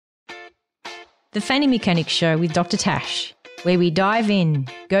The Fanny Mechanics Show with Dr. Tash, where we dive in,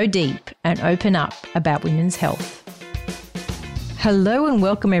 go deep, and open up about women's health. Hello and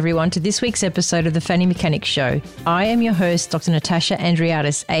welcome everyone to this week's episode of the Fanny Mechanics Show. I am your host, Dr. Natasha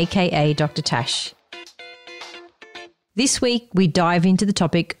Andriadis, aka Dr. Tash. This week, we dive into the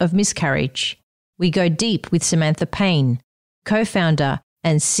topic of miscarriage. We go deep with Samantha Payne, co-founder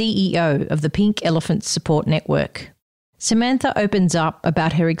and CEO of the Pink Elephant Support Network. Samantha opens up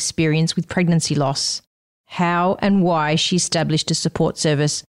about her experience with pregnancy loss, how and why she established a support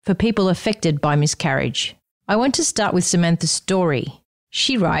service for people affected by miscarriage. I want to start with Samantha's story.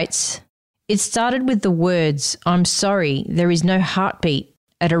 She writes, "It started with the words, 'I'm sorry, there is no heartbeat,'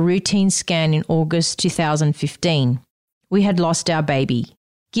 at a routine scan in August 2015. We had lost our baby.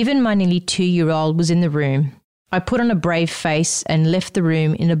 Given my nearly 2-year-old was in the room, I put on a brave face and left the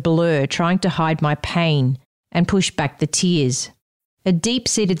room in a blur, trying to hide my pain and push back the tears. A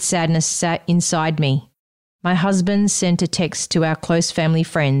deep-seated sadness sat inside me. My husband sent a text to our close family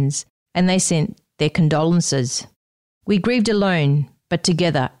friends, and they sent their condolences. We grieved alone, but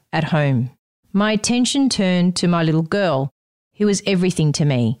together at home. My attention turned to my little girl, who was everything to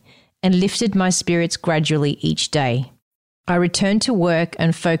me, and lifted my spirits gradually each day. I returned to work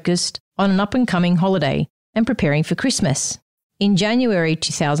and focused on an up-and-coming holiday and preparing for Christmas. In January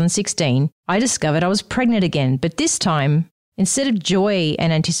 2016, I discovered I was pregnant again, but this time, instead of joy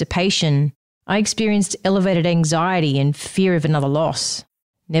and anticipation, I experienced elevated anxiety and fear of another loss.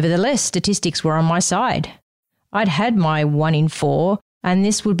 Nevertheless, statistics were on my side. I'd had my 1 in 4, and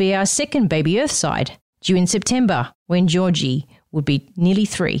this would be our second baby Earthside, due in September, when Georgie would be nearly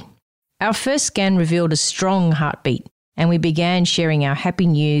 3. Our first scan revealed a strong heartbeat, and we began sharing our happy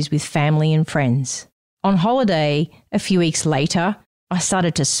news with family and friends. On holiday, a few weeks later, I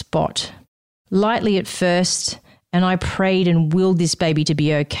started to spot. Lightly at first, and I prayed and willed this baby to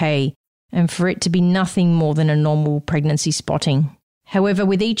be okay, and for it to be nothing more than a normal pregnancy spotting. However,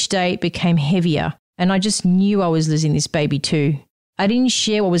 with each day it became heavier, and I just knew I was losing this baby too. I didn't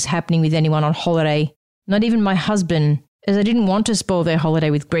share what was happening with anyone on holiday, not even my husband, as I didn't want to spoil their holiday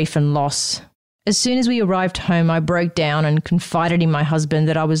with grief and loss. As soon as we arrived home, I broke down and confided in my husband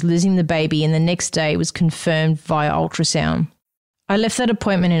that I was losing the baby, and the next day it was confirmed via ultrasound. I left that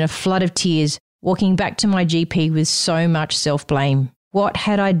appointment in a flood of tears, walking back to my GP with so much self-blame. What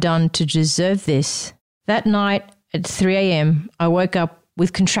had I done to deserve this? That night, at 3 a.m, I woke up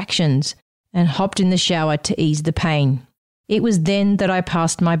with contractions and hopped in the shower to ease the pain. It was then that I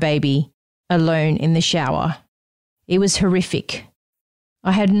passed my baby, alone in the shower. It was horrific.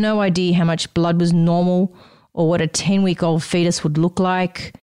 I had no idea how much blood was normal or what a 10-week-old fetus would look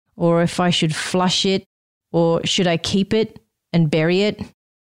like, or if I should flush it, or should I keep it and bury it.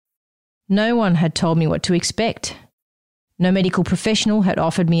 No one had told me what to expect. No medical professional had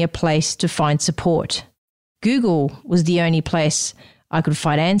offered me a place to find support. Google was the only place I could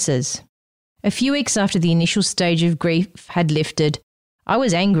find answers. A few weeks after the initial stage of grief had lifted, I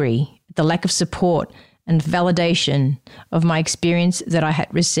was angry at the lack of support and validation of my experience that I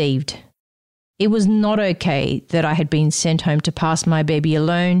had received. It was not okay that I had been sent home to pass my baby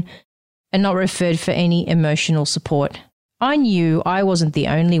alone and not referred for any emotional support. I knew I wasn't the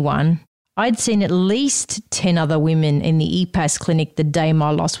only one. I'd seen at least 10 other women in the EPAS clinic the day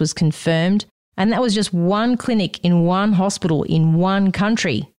my loss was confirmed, and that was just one clinic in one hospital in one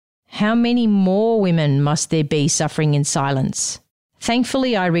country. How many more women must there be suffering in silence?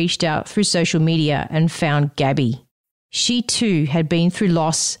 Thankfully, I reached out through social media and found Gabby. She too had been through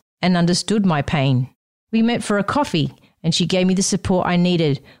loss and understood my pain. We met for a coffee and she gave me the support I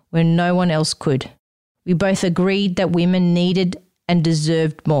needed when no one else could. We both agreed that women needed and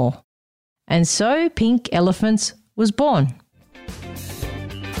deserved more. And so Pink Elephants was born.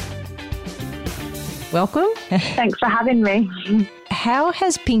 Welcome. Thanks for having me. How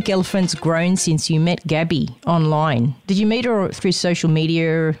has Pink Elephants grown since you met Gabby online? Did you meet her through social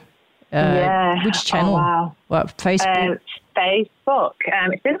media? Yeah. Which channel? Oh, wow. What, Facebook? Facebook.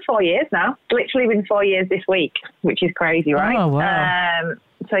 It's been 4 years now. It's literally been 4 years this week, which is crazy, right? Oh, wow.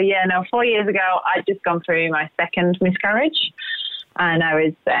 4 years ago, I'd just gone through my second miscarriage. And I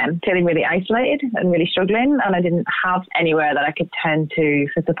was feeling really isolated and really struggling, and I didn't have anywhere that I could turn to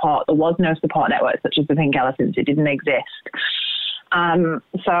for support. There was no support network such as the Pink Elephants. It didn't exist.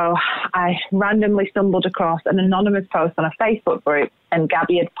 So I randomly stumbled across an anonymous post on a Facebook group, and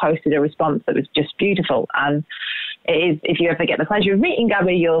Gabby had posted a response that was just beautiful. And it is, if you ever get the pleasure of meeting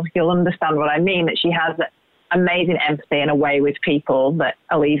Gabby, you'll understand what I mean, that she has amazing empathy and a way with people that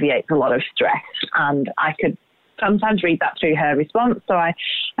alleviates a lot of stress. And I could sometimes read that through her response. So I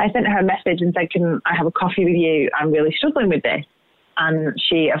sent her a message and said, can I have a coffee with you? I'm really struggling with this. And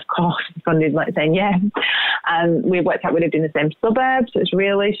she, of course, responded like saying yes. And we worked out we lived in the same suburbs. It was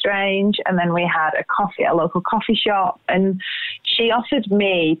really strange. And then we had a coffee at a local coffee shop. And she offered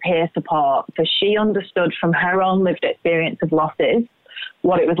me peer support. So she understood from her own lived experience of losses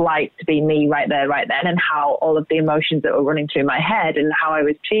what it was like to be me right there, right then, and how all of the emotions that were running through my head and how I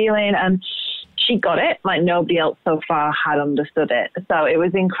was feeling. And she got it like nobody else so far had understood it. So it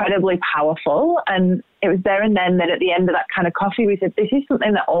was incredibly powerful. And it was there and then that at the end of that kind of coffee, we said, this is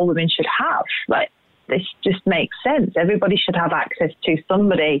something that all women should have. Like, this just makes sense. Everybody should have access to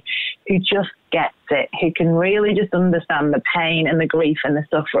somebody who just gets it, who can really just understand the pain and the grief and the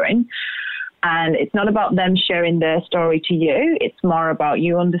suffering. And it's not about them sharing their story to you. It's more about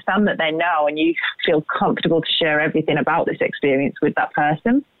you understand that they know and you feel comfortable to share everything about this experience with that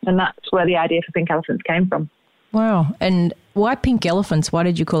person. And that's where the idea for Pink Elephants came from. Wow. And why Pink Elephants? Why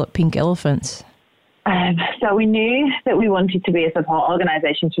did you call it Pink Elephants? So we knew that we wanted to be a support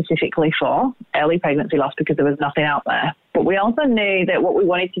organisation specifically for early pregnancy loss because there was nothing out there. But we also knew that what we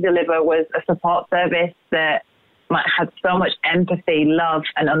wanted to deliver was a support service that had so much empathy, love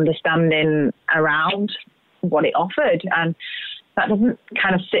and understanding around what it offered. And that doesn't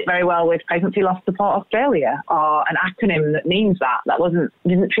kind of sit very well with Pregnancy Loss Support Australia or an acronym that means that. That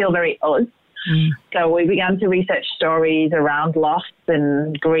didn't feel very us. So we began to research stories around loss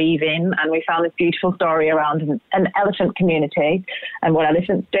and grieving, and we found this beautiful story around an elephant community and what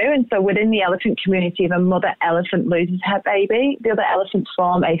elephants do. And so within the elephant community, if a mother elephant loses her baby, the other elephants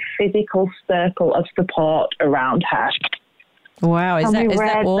form a physical circle of support around her. Wow. Is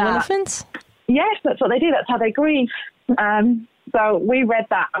that all elephants? Yes, that's what they do. That's how they grieve. So we read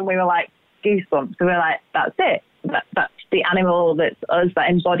that and we were like, goosebumps. We were like, that's it. That's the animal that's us, that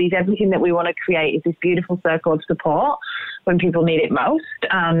embodies everything that we want to create, is this beautiful circle of support when people need it most.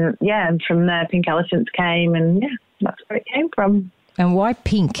 And from there, Pink Elephants came, and that's where it came from. And why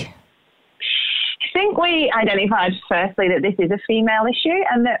pink? I think we identified firstly that this is a female issue,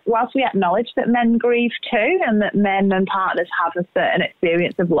 and that whilst we acknowledge that men grieve too, and that men and partners have a certain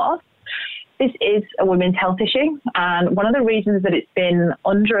experience of loss, this is a women's health issue. And one of the reasons that it's been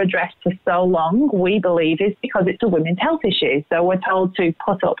under-addressed for so long, we believe, is because it's a women's health issue. So we're told to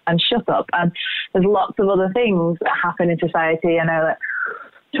put up and shut up. And there's lots of other things that happen in society. I know that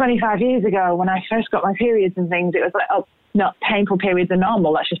 25 years ago, when I first got my periods and things, it was like, oh, not painful periods are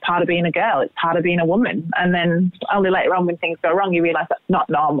normal. That's just part of being a girl. It's part of being a woman. And then only later on when things go wrong, you realise that's not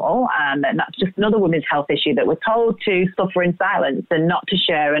normal. And then that's just another women's health issue that we're told to suffer in silence and not to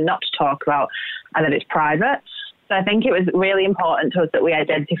share and not to talk about, and that it's private. So I think it was really important to us that we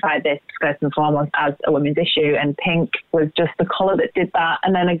identified this first and foremost as a women's issue. And pink was just the colour that did that.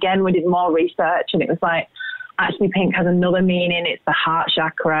 And then again, we did more research and it was like, actually, pink has another meaning. It's the heart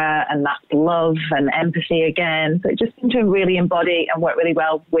chakra, and that's love and empathy again. So it just seemed to really embody and work really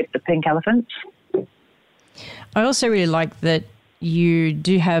well with the Pink Elephants. I also really like that you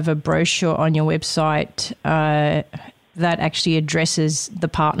do have a brochure on your website that actually addresses the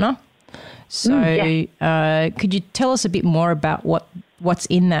partner. So could you tell us a bit more about what's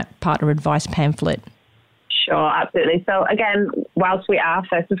in that partner advice pamphlet? Sure, absolutely. So again, whilst we are,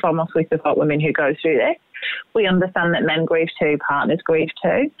 first and foremost, we support women who go through this. We understand that men grieve too, partners grieve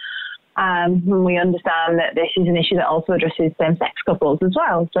too. We understand that this is an issue that also addresses same-sex couples as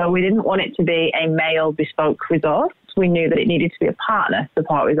well. So we didn't want it to be a male bespoke resource. We knew that it needed to be a partner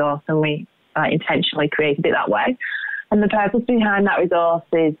support resource, and we intentionally created it that way. And the purpose behind that resource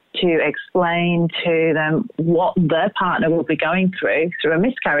is to explain to them what their partner will be going through a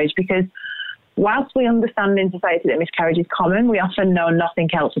miscarriage, because whilst we understand in society that miscarriage is common, we often know nothing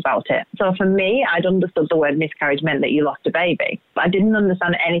else about it. So for me, I'd understood the word miscarriage meant that you lost a baby. But I didn't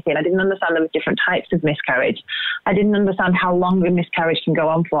understand anything. I didn't understand there were different types of miscarriage. I didn't understand how long a miscarriage can go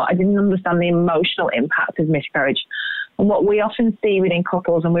on for. I didn't understand the emotional impact of miscarriage. And what we often see within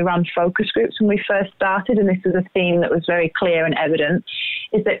couples, and we ran focus groups when we first started, and this was a theme that was very clear and evident,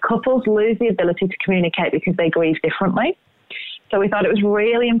 is that couples lose the ability to communicate because they grieve differently. So we thought it was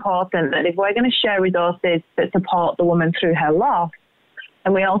really important that if we're going to share resources that support the woman through her loss,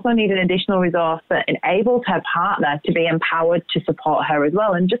 and we also need an additional resource that enables her partner to be empowered to support her as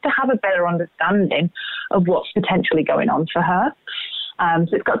well, and just to have a better understanding of what's potentially going on for her.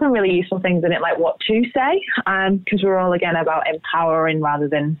 So it's got some really useful things in it, like what to say, because we're all, again, about empowering rather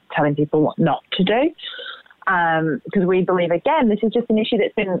than telling people what not to do. Because we believe, again, this is just an issue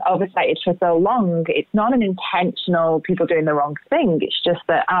that's been overstated for so long. It's not an intentional people doing the wrong thing. It's just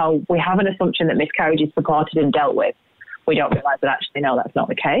that, we have an assumption that miscarriage is supported and dealt with. We don't realise that actually, no, that's not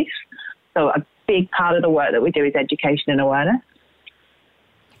the case. So a big part of the work that we do is education and awareness.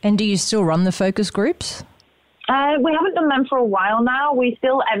 And do you still run the focus groups? We haven't done them for a while now. We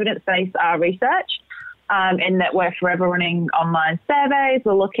still evidence-base our research in that we're forever running online surveys.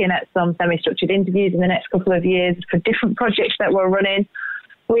 We're looking at some semi-structured interviews in the next couple of years for different projects that we're running.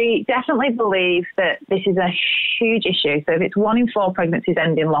 We definitely believe that this is a huge issue. So if it's 1 in 4 pregnancies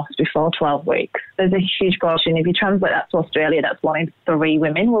end in loss before 12 weeks, there's a huge portion. If you translate that to Australia, that's 1 in 3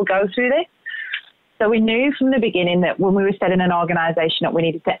 women will go through this. So we knew from the beginning that when we were setting an organisation up, we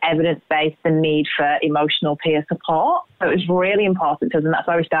needed to evidence-base the need for emotional peer support. So it was really important to us, and that's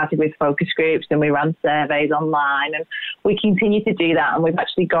why we started with focus groups and we ran surveys online, and we continue to do that. And we've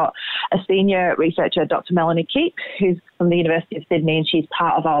actually got a senior researcher, Dr. Melanie Keep, who's from the University of Sydney, and she's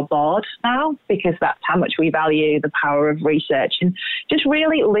part of our board now because that's how much we value the power of research and just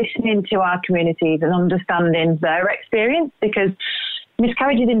really listening to our communities and understanding their experience, because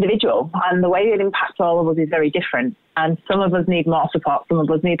miscarriage is individual and the way it impacts all of us is very different. And some of us need more support, some of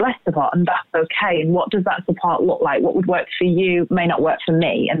us need less support, and that's okay. And what does that support look like? What would work for you may not work for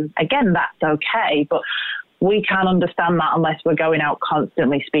me. And again, that's okay, but we can't understand that unless we're going out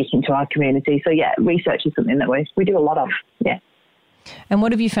constantly speaking to our community. So yeah, research is something that we do a lot of, yeah. And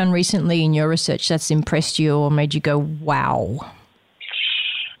what have you found recently in your research that's impressed you or made you go, wow?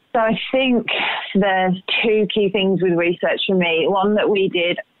 So I think there's 2 key things with research for me. One that we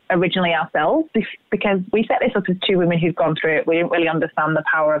did originally ourselves, because we set this up as 2 women who've gone through it. We didn't really understand the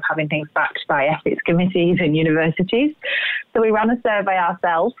power of having things backed by ethics committees and universities. So we ran a survey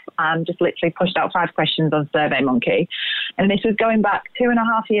ourselves and just literally pushed out 5 questions on SurveyMonkey. And this was going back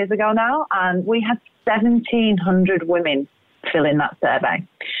 2.5 years ago now. And we had 1,700 women fill in that survey,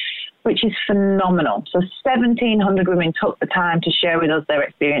 which is phenomenal. So 1,700 women took the time to share with us their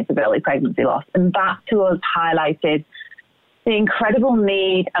experience of early pregnancy loss. And that to us highlighted the incredible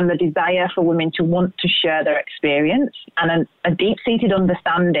need and the desire for women to want to share their experience, and a deep-seated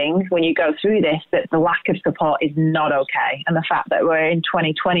understanding when you go through this that the lack of support is not okay. And the fact that we're in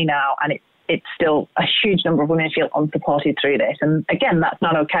 2020 now and it's still a huge number of women feel unsupported through this. And again, that's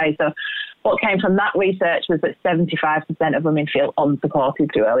not okay. So what came from that research was that 75% of women feel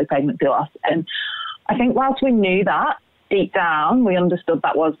unsupported through early pregnancy loss. And I think whilst we knew that, deep down, we understood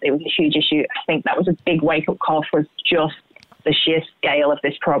it was a huge issue. I think that was a big wake-up call for us, just the sheer scale of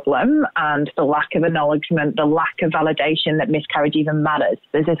this problem and the lack of acknowledgement, the lack of validation that miscarriage even matters.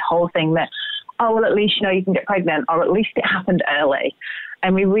 There's this whole thing that, oh, well, at least you know you can get pregnant, or at least it happened early.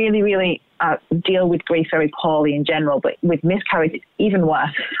 And we really, really deal with grief very poorly in general, but with miscarriage, it's even worse.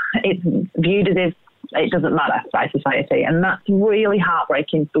 It's viewed as if it doesn't matter by society, and that's really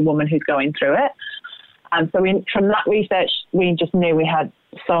heartbreaking for the woman who's going through it. And so from that research, we just knew we had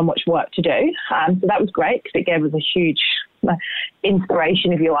so much work to do. So that was great because it gave us a huge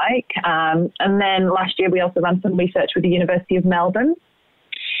inspiration, if you like. And then last year, we also ran some research with the University of Melbourne.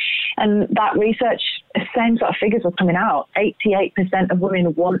 And that research, same sort of figures were coming out. 88% of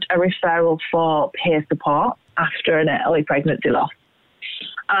women want a referral for peer support after an early pregnancy loss.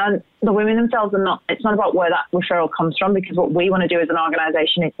 And the women themselves it's not about where that referral comes from, because what we want to do as an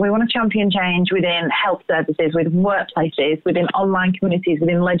organisation is we want to champion change within health services, within workplaces, within online communities,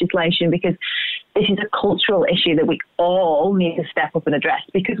 within legislation, because this is a cultural issue that we all need to step up and address,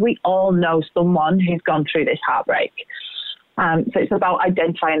 because we all know someone who's gone through this heartbreak. So it's about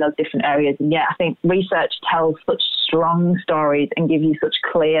identifying those different areas. And yeah, I think research tells such strong stories and gives you such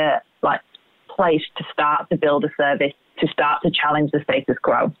clear place to start to build a service, to start to challenge the status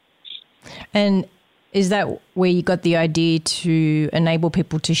quo. And is that where you got the idea to enable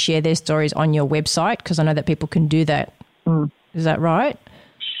people to share their stories on your website? Because I know that people can do that. Is that right?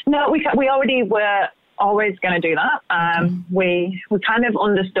 No, we already were always going to do that. We kind of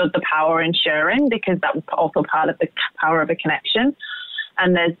understood the power in sharing, because that was also part of the power of a connection.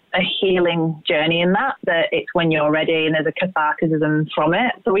 And there's a healing journey in that it's when you're ready, and there's a catharsis from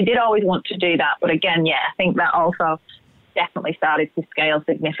it. So we did always want to do that. But again, yeah, I think that also definitely started to scale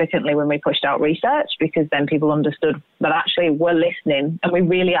significantly when we pushed out research, because then people understood that actually we're listening, and we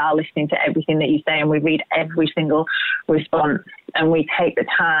really are listening to everything that you say, and we read every single response, and we take the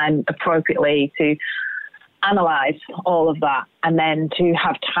time appropriately to analyse all of that, and then to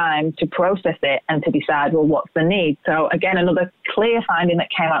have time to process it and to decide, well, what's the need? So again, another clear finding that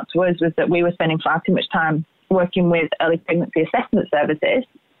came out to us was that we were spending far too much time working with early pregnancy assessment services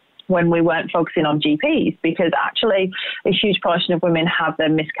when we weren't focusing on GPs, because actually a huge portion of women have their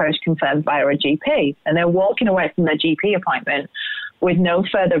miscarriage confirmed via a GP, and they're walking away from their GP appointment with no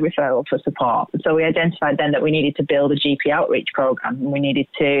further referral for support. So we identified then that we needed to build a GP outreach program, and we needed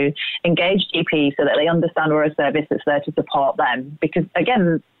to engage GPs so that they understand we're a service that's there to support them. Because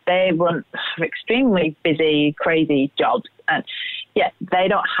again, they run extremely busy, crazy jobs. And they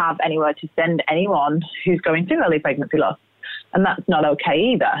don't have anywhere to send anyone who's going through early pregnancy loss. And that's not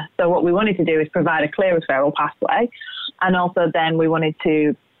okay either. So what we wanted to do is provide a clear referral pathway. And also then we wanted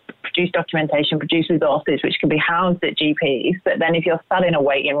to produce documentation, produce resources, which can be housed at GPs. But then if you're sat in a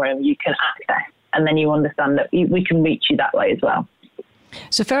waiting room, you can access. And then you understand that we can reach you that way as well.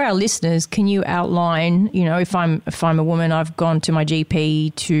 So for our listeners, can you outline, if I'm a woman, I've gone to my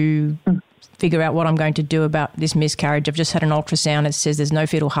GP to figure out what I'm going to do about this miscarriage. I've just had an ultrasound. It says there's no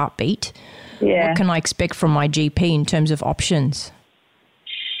fetal heartbeat. Yeah. What can I expect from my GP in terms of options?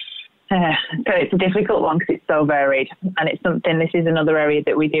 So it's a difficult one because it's so varied, and it's something, this is another area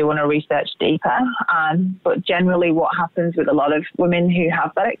that we do want to research deeper. But generally what happens with a lot of women who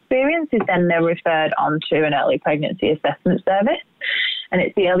have that experience is then they're referred on to an early pregnancy assessment service. And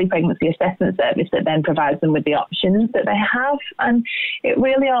it's the early pregnancy assessment service that then provides them with the options that they have. And it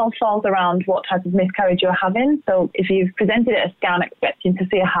really all falls around what type of miscarriage you're having. So if you've presented at a scan expecting to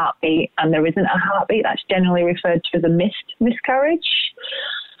see a heartbeat and there isn't a heartbeat, that's generally referred to as a missed miscarriage,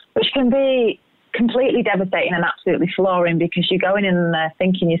 which can be completely devastating and absolutely flooring because you're going in there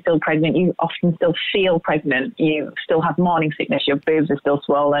thinking you're still pregnant. You often still feel pregnant. You still have morning sickness. Your boobs are still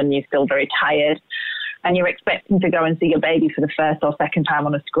swollen. You're still very tired. And you're expecting to go and see your baby for the first or second time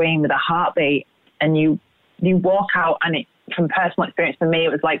on a screen with a heartbeat. And you walk out, and it, from personal experience for me, it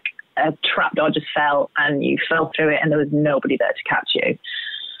was like a trapdoor just fell and you fell through it and there was nobody there to catch you.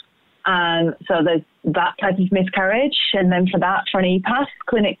 And so there's that type of miscarriage. And then for an EPAS,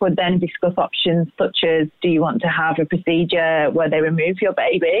 clinic would then discuss options such as, do you want to have a procedure where they remove your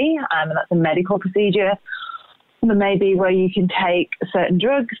baby? And that's a medical procedure. There may be where you can take certain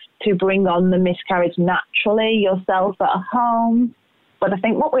drugs to bring on the miscarriage naturally yourself at home. But I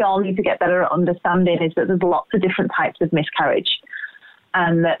think what we all need to get better at understanding is that there's lots of different types of miscarriage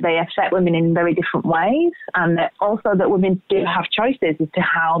and that they affect women in very different ways, and that also that women do have choices as to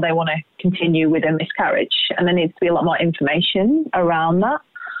how they want to continue with a miscarriage. And there needs to be a lot more information around that.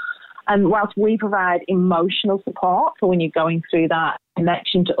 And whilst we provide emotional support for when you're going through that,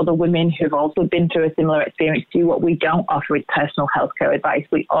 connection to other women who've also been through a similar experience to you, what we don't offer is personal healthcare advice.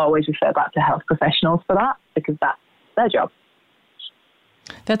 We always refer back to health professionals for that because that's their job.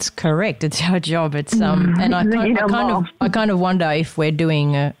 That's correct. It's our job. It's and I kind of wonder if we're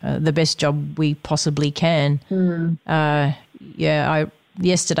doing the best job we possibly can.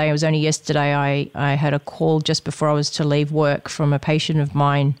 Yesterday, it was only yesterday, I had a call just before I was to leave work from a patient of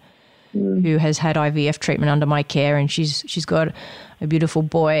mine who has had IVF treatment under my care, and she's got a beautiful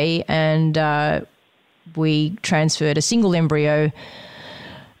boy, and we transferred a single embryo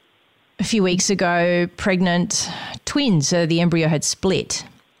a few weeks ago, pregnant twins. So the embryo had split,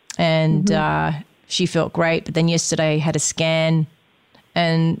 and she felt great, but then yesterday had a scan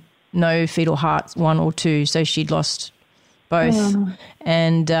and no fetal hearts, 1 or 2, so she'd lost both.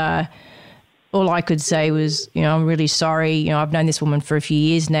 And all I could say was, I'm really sorry. I've known this woman for a few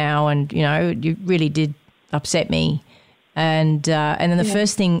years now, and, you really did upset me. And then the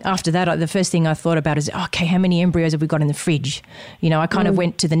first thing after that, the first thing I thought about is, okay, how many embryos have we got in the fridge? I kind of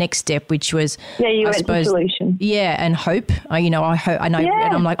went to the next step, which was, I suppose, to solution. Yeah, and hope. I hope, and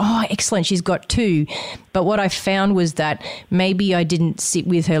I'm like, oh, excellent, she's got 2. But what I found was that maybe I didn't sit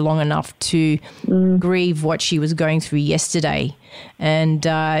with her long enough to grieve what she was going through yesterday. And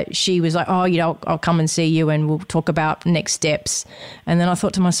she was like, oh, I'll come and see you and we'll talk about next steps. And then I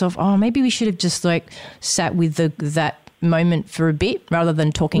thought to myself, oh, maybe we should have just sat with that moment for a bit rather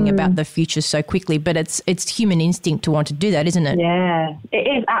than talking about the future so quickly. But it's human instinct to want to do that, isn't it? Yeah,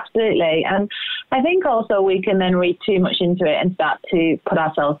 it is, absolutely. And I think also we can then read too much into it and start to put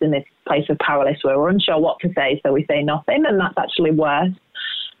ourselves in this place of powerless where we're unsure what to say, so we say nothing, and that's actually worse.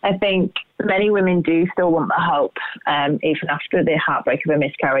 I think many women do still want the hope, even after the heartbreak of a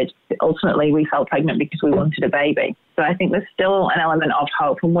miscarriage. Ultimately, we felt pregnant because we wanted a baby. So I think there's still an element of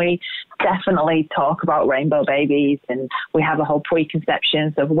hope, and we definitely talk about rainbow babies, and we have a whole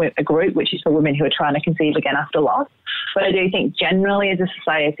preconception of a group, which is for women who are trying to conceive again after loss. But I do think generally as a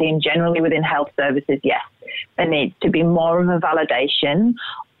society and generally within health services, yes, there needs to be more of a validation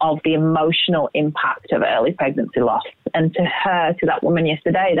of the emotional impact of early pregnancy loss. And to that woman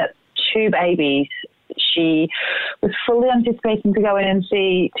yesterday, that's 2 babies. She was fully anticipating to go in and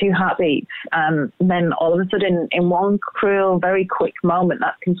see 2 heartbeats. Then all of a sudden, in one cruel, very quick moment,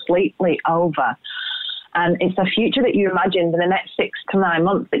 that's completely over. And it's a future that you imagined in the next 6 to 9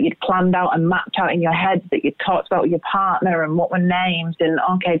 months that you'd planned out and mapped out in your head, that you'd talked about with your partner and what were names, and,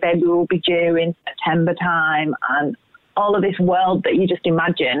 okay, baby will be due in September time, and all of this world that you just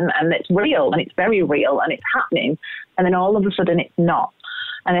imagine, and it's real, and it's very real, and it's happening, and then all of a sudden it's not.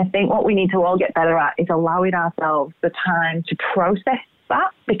 And I think what we need to all get better at is allowing ourselves the time to process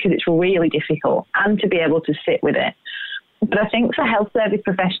that, because it's really difficult, and to be able to sit with it. But I think for health service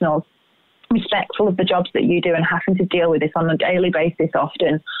professionals, respectful of the jobs that you do and having to deal with this on a daily basis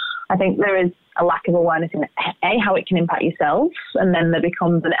often, I think there is a lack of awareness in how it can impact yourself. And then there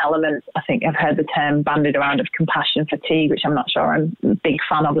becomes an element, I think I've heard the term bandied around, of compassion fatigue, which I'm not sure I'm a big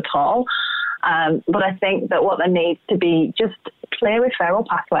fan of at all. But I think that what there needs to be just clear referral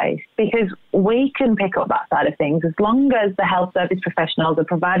pathways, because we can pick up that side of things as long as the health service professionals are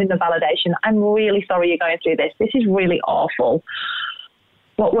providing the validation. I'm really sorry you're going through this. This is really awful.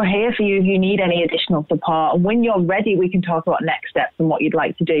 But we're here for you if you need any additional support. And when you're ready, we can talk about next steps and what you'd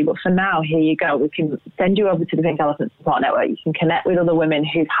like to do. But for now, here you go. We can send you over to the Pink Elephant Support Network. You can connect with other women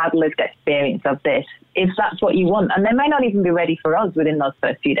who've had lived experience of this, if that's what you want. And they may not even be ready for us within those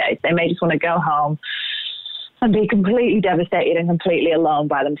first few days. They may just want to go home and be completely devastated and completely alone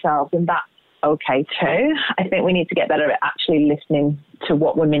by themselves. And that's okay too. I think we need to get better at actually listening to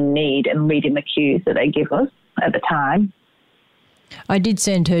what women need and reading the cues that they give us at the time. I did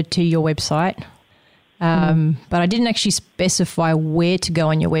send her to your website, but I didn't actually specify where to go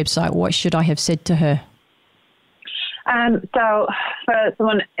on your website. What should I have said to her? So for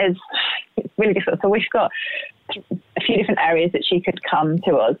someone, it's really difficult. So we've got a few different areas that she could come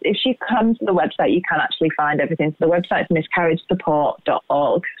to us. If she comes to the website, you can actually find everything. So the website is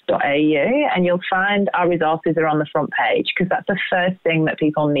miscarriagesupport.org.au, and you'll find our resources are on the front page, because that's the first thing that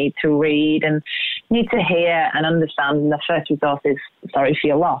people need to read and need to hear and understand. And the first resource is Sorry for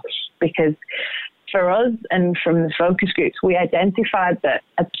Your Loss, because for us and from the focus groups, we identified that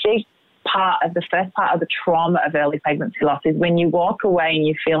a big part of the first part of the trauma of early pregnancy loss is when you walk away and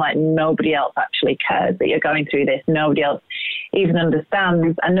you feel like nobody else actually cares that you're going through this, nobody else even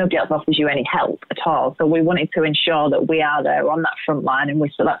understands, and nobody else offers you any help at all. So we wanted to ensure that we are there on that front line, and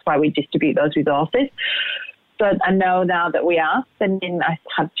so that's why we distribute those resources. So I know now that we are sending, I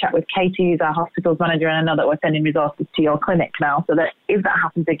had a chat with Katie, who's our hospitals manager, and I know that we're sending resources to your clinic now, so that if that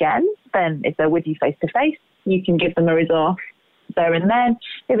happens again, then if they're with you face to face, you can give them a resource there and then.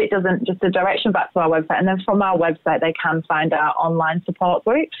 If it doesn't, just a direction back to our website. And then from our website, they can find our online support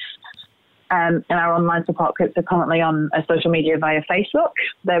groups. And our online support groups are currently on social media via Facebook.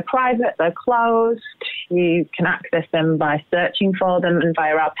 They're private, they're closed. You can access them by searching for them and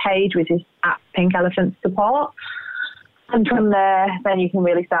via our page, which is at Pink Elephant Support. And from there, then you can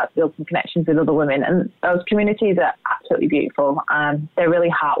really start to build some connections with other women. And those communities are absolutely beautiful. They're really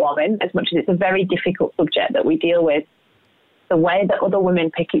heartwarming, as much as it's a very difficult subject that we deal with. The way that other women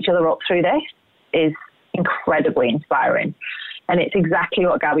pick each other up through this is incredibly inspiring. And it's exactly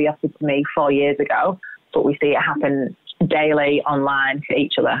what Gabby offered to me 4 years ago, but we see it happen daily online for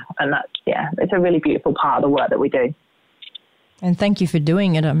each other. And that's, it's a really beautiful part of the work that we do. And thank you for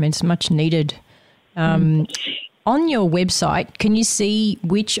doing it. I mean, it's much needed. On your website, can you see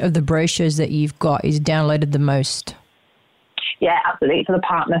which of the brochures that you've got is downloaded the most? Yeah, absolutely. So the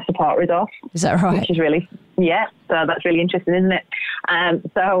partner support resource. Is that right? Which is really, so that's really interesting, isn't it?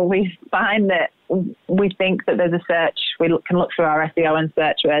 So we find that we think that there's a search, we can look through our SEO and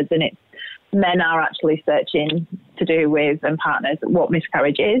search words, and it's men are actually searching to do with, and partners, what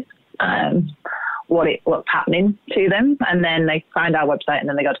miscarriage is, what's happening to them, and then they find our website and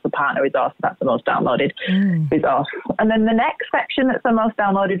then they go to the partner resource. That's the most downloaded resource. And then the next section that's the most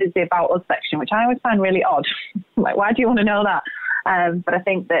downloaded is the About Us section, which I always find really odd. Like, why do you want to know that? But I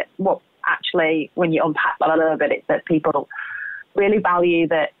think that what actually, when you unpack that a little bit, it's that people really value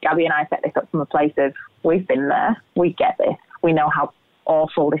that Gabby and I set this up from a place of, we've been there, we get this, we know how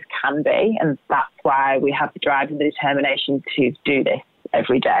awful this can be, and that's why we have the drive and the determination to do this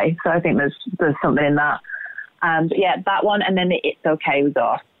every day. So I think there's something in that. But that one, and then the It's Okay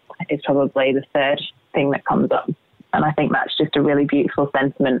resource is probably the third thing that comes up. And I think that's just a really beautiful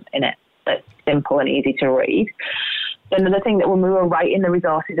sentiment in it that's simple and easy to read. Another thing that when we were writing the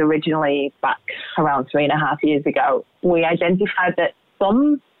resources originally back around 3.5 years ago, we identified that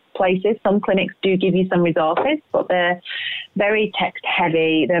some places, some clinics do give you some resources, but they're very text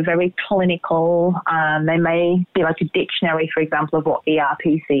heavy, they're very clinical, they may be like a dictionary, for example, of what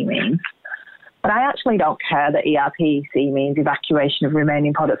ERPC means. But I actually don't care that ERPC means evacuation of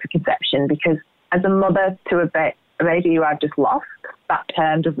remaining product for conception, because as a mother to a baby who I've just lost, that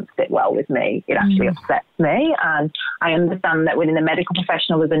term doesn't sit well with me. It actually upsets me. And I understand that within the medical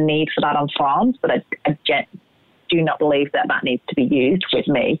professional there's a need for that on forms, but I do not believe that needs to be used with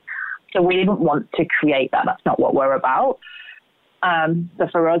me. So we didn't want to create that. That's not what we're about. So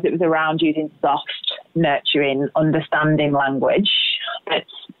for us, it was around using soft, nurturing, understanding language that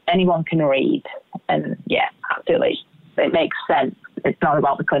anyone can read. And absolutely, it makes sense It's not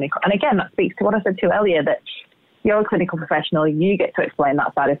about the clinical. And again, that speaks to what I said to you earlier, that you're a clinical professional, you get to explain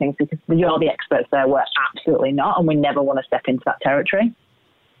that side of things because you're the experts there. We're absolutely not, and we never want to step into that territory.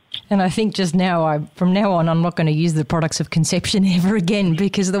 And I think just now, from now on, I'm not going to use the products of conception ever again,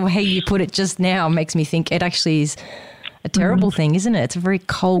 because the way you put it just now makes me think it actually is a terrible thing, isn't it? It's a very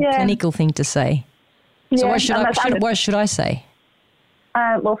cold, clinical thing to say. So what should I say?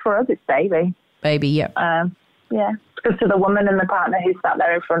 Well, for us, it's baby. Baby, yeah. Because to the woman and the partner who sat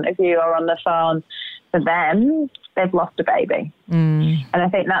there in front of you or on the phone, for them, they've lost a baby. And I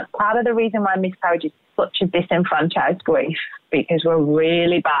think that's part of the reason why miscarriage is such a disenfranchised grief, because we're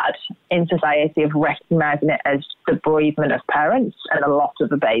really bad in society of recognising it as the bereavement of parents and the loss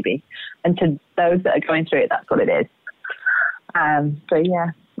of a baby. And to those that are going through it, that's what it is.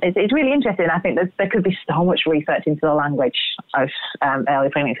 It's really interesting. I think there could be so much research into the language of early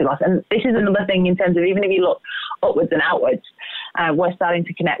pregnancy loss. And this is another thing in terms of, even if you look upwards and outwards, we're starting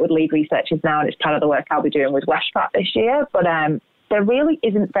to connect with lead researchers now, and it's part of the work I'll be doing with WESHPAT this year. But there really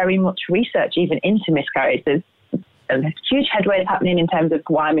isn't very much research even into miscarriage. There's huge headway happening in terms of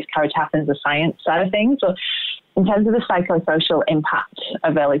why miscarriage happens, the science side of things. But in terms of the psychosocial impact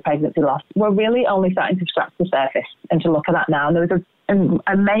of early pregnancy loss, we're really only starting to scratch the surface and to look at that now. And there was an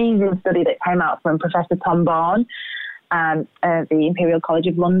amazing study that came out from Professor Tom Bourne at the Imperial College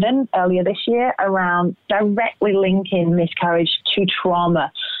of London earlier this year around directly linking miscarriage to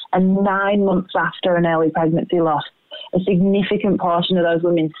trauma. And 9 months after an early pregnancy loss, a significant portion of those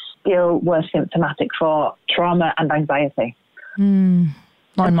women still were symptomatic for trauma and anxiety. 9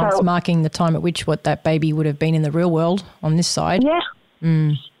 months marking the time at which that baby would have been in the real world on this side. Yeah.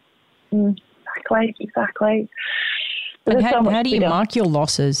 Exactly. And how do you mark your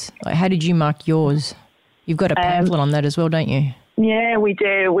losses? Like, how did you mark yours? You've got a pamphlet on that as well, don't you? Yeah, we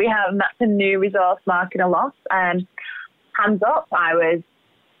do. We have, that's a new resource, marking a loss. Hands up, I was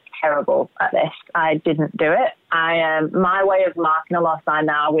terrible at this. I didn't do it. My way of marking a loss, I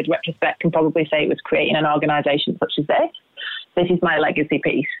now, with retrospect, can probably say it was creating an organisation such as this. This is my legacy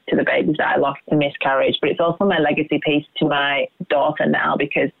piece to the babies that I lost to miscarriage, but it's also my legacy piece to my daughter now,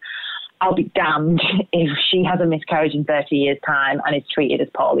 because I'll be damned if she has a miscarriage in 30 years' time and is treated as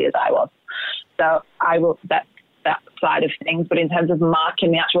poorly as I was. So I will, that side of things. But in terms of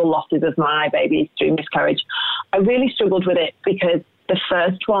marking the actual losses of my babies through miscarriage, I really struggled with it, because the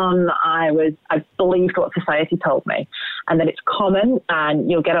first one I believed what society told me, and that it's common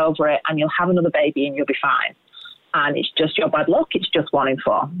and you'll get over it and you'll have another baby and you'll be fine. And it's just your bad luck. It's just 1 in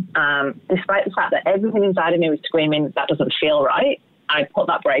 4. Despite the fact that everything inside of me was screaming, that doesn't feel right, I put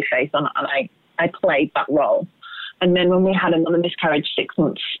that brave face on and I played that role. And then when we had another miscarriage 6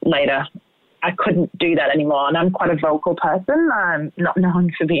 months later, I couldn't do that anymore. And I'm quite a vocal person. I'm not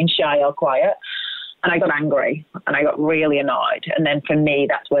known for being shy or quiet. And I got angry and I got really annoyed. And then for me,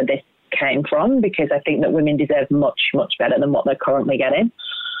 that's where this came from, because I think that women deserve much, much better than what they're currently getting.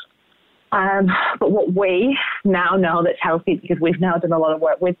 But what we now know that's healthy, because we've now done a lot of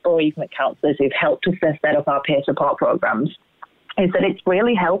work with bereavement counsellors who've helped us to set up our peer support programs, is that it's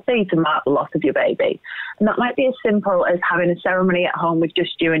really healthy to mark the loss of your baby. And that might be as simple as having a ceremony at home with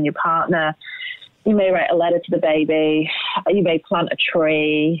just you and your partner. You may write a letter to the baby. You may plant a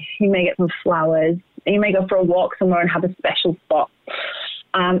tree. You may get some flowers. You may go for a walk somewhere and have a special spot.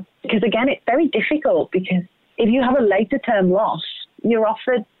 Because again, it's very difficult, because if you have a later term loss, you're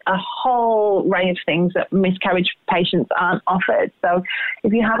offered a whole range of things that miscarriage patients aren't offered. So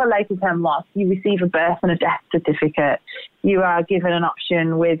if you have a later term loss, you receive a birth and a death certificate. You are given an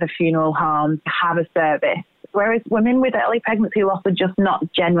option with a funeral home to have a service. Whereas women with early pregnancy loss are just not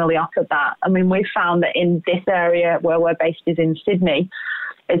generally offered that. I mean, we've found that in this area where we're based is in Sydney,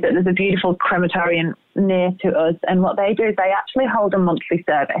 is that there's a beautiful crematorium near to us. And what they do is they actually hold a monthly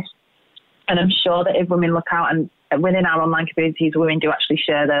service. And I'm sure that if women look out, and within our online communities, women do actually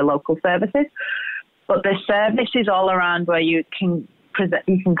share their local services. But the service is all around where you can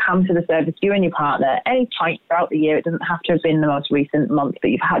come to the service, you and your partner, any point throughout the year. It doesn't have to have been the most recent month that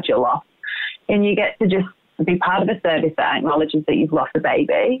you've had your loss. And you get to just be part of a service that acknowledges that you've lost a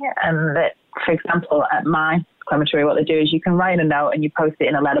baby. And that, for example, at my crematory, what they do is you can write a note and you post it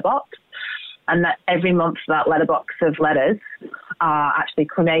in a letterbox. And that every month that letterbox of letters are actually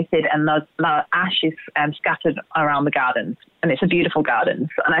cremated, and the ash is scattered around the gardens. And it's a beautiful garden.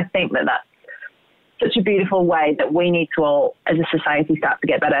 And I think that that's such a beautiful way that we need to all, as a society, start to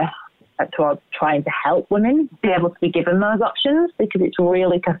get better towards trying to help women be able to be given those options, because it's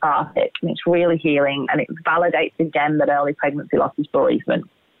really cathartic and it's really healing, and it validates again that early pregnancy loss is bereavement.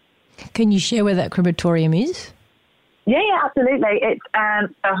 Can you share where that crematorium is? Yeah, absolutely. It's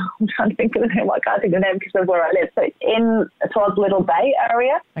I'm trying to think of the name. I can't think of the name because of where I live. So it's in towards Little Bay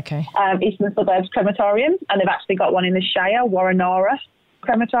area. Okay. Eastern Suburbs Crematorium, and they've actually got one in the Shire, Warrenora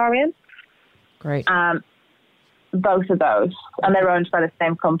Crematorium. Great. Both of those, and they're owned by the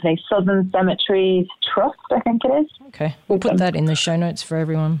same company, Southern Cemeteries Trust, I think it is. Okay, we'll put that in the show notes for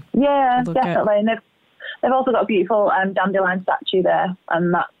everyone. Yeah, definitely. And they've also got a beautiful dandelion statue there,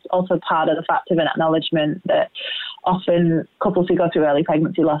 and that's also part of the fact of an acknowledgement that often couples who go through early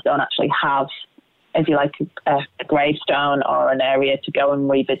pregnancy loss don't actually have, if you like, a gravestone or an area to go and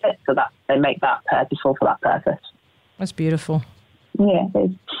revisit, so that they make that purposeful for that purpose. That's beautiful. Yeah,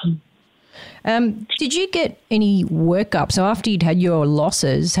 it is. Did you get any workup? So after you'd had your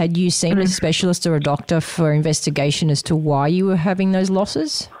losses, had you seen a specialist or a doctor for investigation as to why you were having those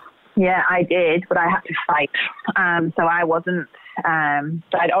losses? Yeah, I did, but I had to fight. So I wasn't,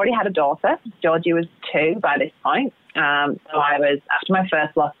 so I'd already had a daughter. Georgie was 2 by this point. So I was, after my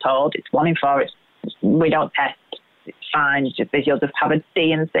first loss, told it's 1 in 4, we don't test, it's fine, you'll just have a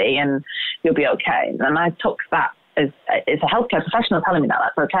D&C and you'll be okay. And I took that as a healthcare professional telling me that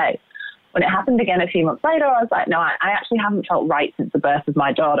that's okay. When it happened again a few months later, I was like, no, I actually haven't felt right since the birth of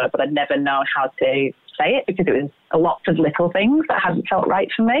my daughter, but I'd never known how to say it because it was lots of little things that hadn't felt right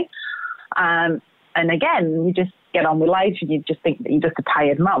for me. And again, you just get on with life and you just think that you're just a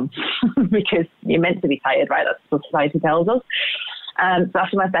tired mum because you're meant to be tired, right? That's what society tells us. So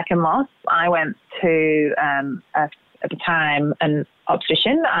after my second loss, I went to, at the time, an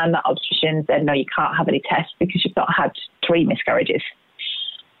obstetrician, and that obstetrician said, no, you can't have any tests because you've not had 3 miscarriages.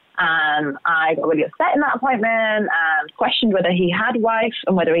 And I got really upset in that appointment and questioned whether he had wife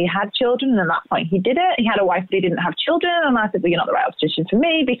and whether he had children. And at that point, he didn't. He had a wife, but he didn't have children. And I said, well, you're not the right obstetrician for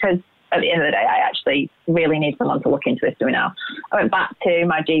me because at the end of the day, I actually really need someone to look into this for me now. I went back to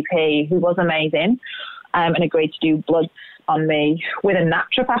my GP, who was amazing, and agreed to do bloods on me with a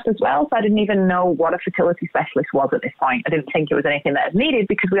naturopath as well. So I didn't even know what a fertility specialist was at this point. I didn't think it was anything that was needed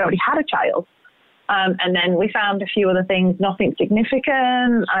because we already had a child. And then we found a few other things, nothing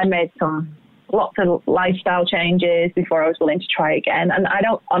significant. I made lots of lifestyle changes before I was willing to try again. And I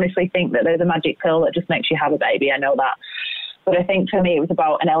don't honestly think that there's a magic pill that just makes you have a baby. I know that. But I think for me, it was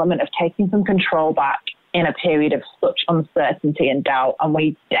about an element of taking some control back in a period of such uncertainty and doubt. And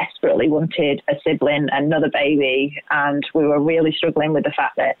we desperately wanted a sibling, another baby. And we were really struggling with the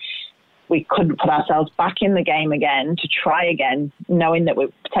fact that we couldn't put ourselves back in the game again to try again, knowing that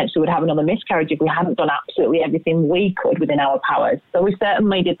we potentially would have another miscarriage if we hadn't done absolutely everything we could within our powers. So we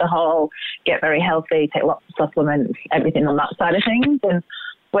certainly did the whole get very healthy, take lots of supplements, everything on that side of things. And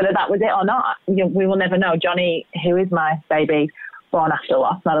whether that was it or not, we will never know. Johnny, who is my baby, born after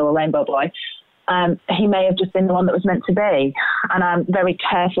loss, my little rainbow boy, he may have just been the one that was meant to be. And I'm very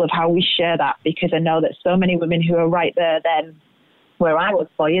careful of how we share that because I know that so many women who are right there then, where I was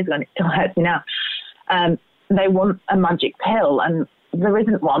 4 years ago, and it still hurts me now, they want a magic pill, and there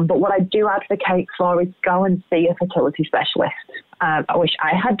isn't one. But what I do advocate for is go and see a fertility specialist. I wish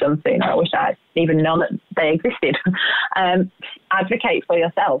I had done sooner. I wish I'd even known that they existed. Advocate for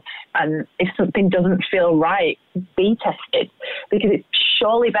yourself. And if something doesn't feel right, be tested, because it's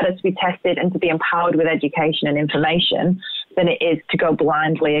surely better to be tested and to be empowered with education and information than it is to go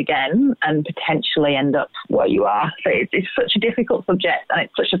blindly again and potentially end up where you are. So it's such a difficult subject and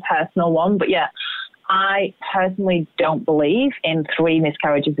it's such a personal one. But yeah, I personally don't believe in 3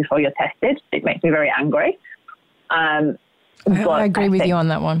 miscarriages before you're tested. It makes me very angry. I agree with you on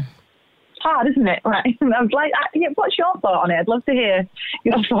that one. It's hard, isn't it? Right. I was like, what's your thought on it? I'd love to hear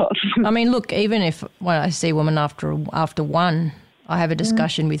your thoughts. I mean, look, even if when I see a woman after 1, I have a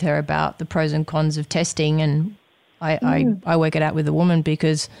discussion with her about the pros and cons of testing, and I work it out with the woman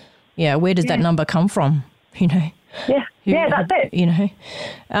because, where does that number come from? Yeah, that's it.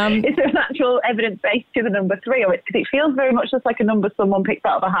 Is there an actual evidence base to the number 3 of it? Because it feels very much just like a number someone picked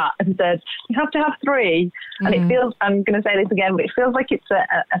out of a hat and said, you have to have 3. And it feels, I'm going to say this again, but it feels like it's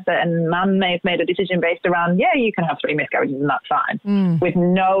a certain man may have made a decision based around, you can have 3 miscarriages and that's fine, with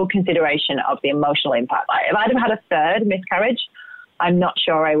no consideration of the emotional impact. Like, if I'd have had a 3rd miscarriage, I'm not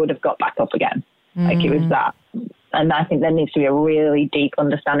sure I would have got back up again. Like, it was that. And I think there needs to be a really deep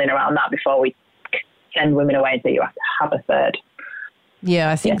understanding around that before we send women away and say you have to have a 3rd.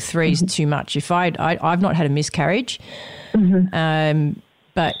 Yeah, I think 3 is too much. If I've not had a miscarriage,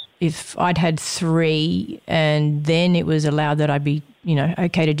 but if I'd had 3 and then it was allowed that I'd be,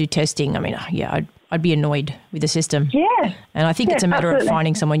 okay to do testing, I mean, I'd be annoyed with the system. Yeah. And I think it's a matter absolutely. of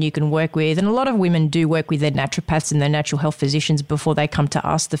finding someone you can work with. And a lot of women do work with their naturopaths and their natural health physicians before they come to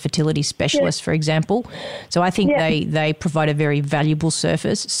us, the fertility specialists, for example. So I think they provide a very valuable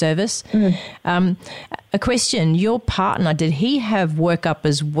service. A question, your partner, did he have workup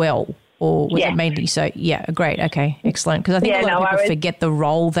as well? Or was it mainly so? Yeah, great. Okay, excellent. Because I think a lot of people forget the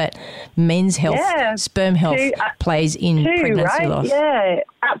role that men's health, sperm health plays in pregnancy loss. Yeah,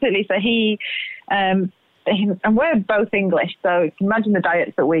 absolutely. So he, and we're both English, so imagine the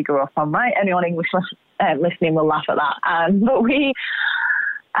diets that we grew up on, right? Anyone English listening will laugh at that. But we,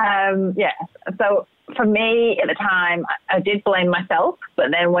 so for me at the time, I did blame myself,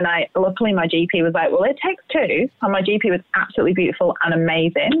 but then luckily my GP was like, well, it takes two. And my GP was absolutely beautiful and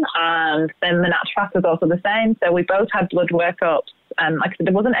amazing. And then the naturopath was also the same. So we both had blood workups. And like I said,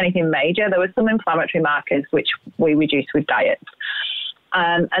 there wasn't anything major. There was some inflammatory markers, which we reduced with diets.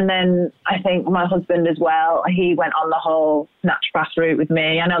 And then I think my husband as well, he went on the whole naturopath route with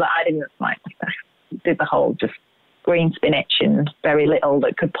me. I know that I didn't did the whole just green spinach and very little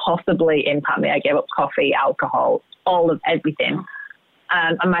that could possibly impact me. I gave up coffee, alcohol, all of everything.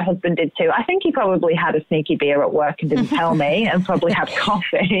 And my husband did too. I think he probably had a sneaky beer at work and didn't tell me and probably had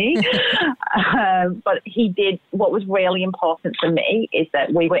coffee. But he did. What was really important for me is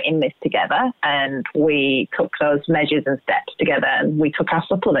that we were in this together and we took those measures and steps together and we took our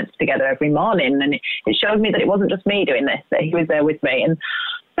supplements together every morning. And it showed me that it wasn't just me doing this, that he was there with me. And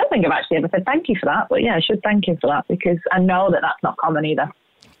I don't think I've actually ever said thank you for that, but yeah, I should thank him for that because I know that that's not common either.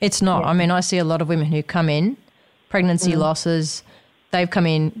 It's not. Yeah. I mean, I see a lot of women who come in, pregnancy losses, they've come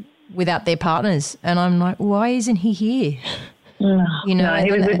in without their partners, and I'm like, why isn't he here? No,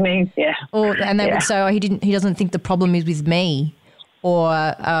 he was with me, And they would say, oh, he doesn't think the problem is with me,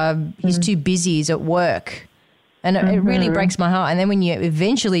 or he's too busy, he's at work. And it really breaks my heart. And then when you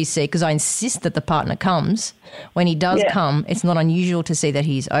eventually see, because I insist that the partner comes, when he does come, it's not unusual to see that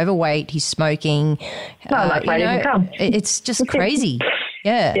he's overweight, he's smoking. It's just crazy.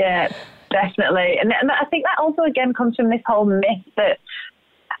 Yeah. Yeah, definitely. And I think that also, again, comes from this whole myth that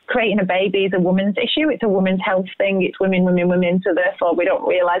creating a baby is a woman's issue. It's a women's health thing. It's women. So therefore, we don't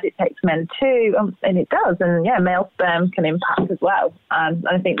realise it takes men too. And it does. And male sperm can impact as well. And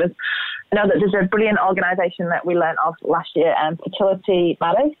I think I know that there's a brilliant organisation that we learnt of last year, Fertility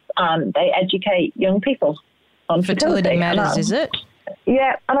Matters. They educate young people on Fertility Matters, is it?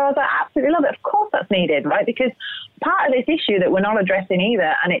 Yeah, and I was like, absolutely love it. Of course that's needed, right? Because part of this issue that we're not addressing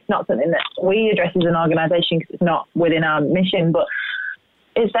either, and it's not something that we address as an organisation because it's not within our mission, but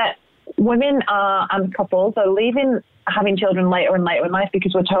is that women and couples are leaving having children later and later in life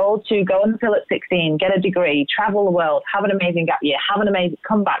because we're told to go on the pill at 16, get a degree, travel the world, have an amazing gap year,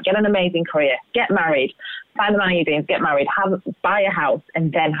 come back, get an amazing career, get married, find the man of your dreams, get married, buy a house,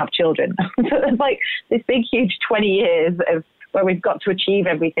 and then have children. So there's like this big, huge 20 years of where we've got to achieve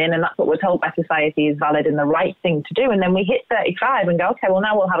everything, and that's what we're told by society is valid and the right thing to do. And then we hit 35 and go, okay, well,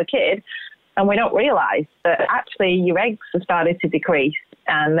 now we'll have a kid. And we don't realise that actually your eggs have started to decrease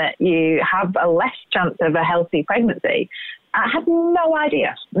and that you have a less chance of a healthy pregnancy. I had no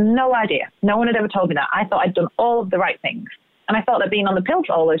idea. No one had ever told me that. I thought I'd done all of the right things. And I thought that being on the pill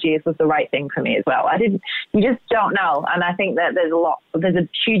for all those years was the right thing for me as well. You just don't know. And I think that there's a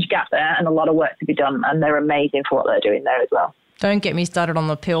huge gap there and a lot of work to be done. And they're amazing for what they're doing there as well. Don't get me started on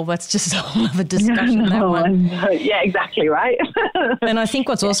the pill. That's just a whole other discussion, that one. Yeah, exactly right. And I think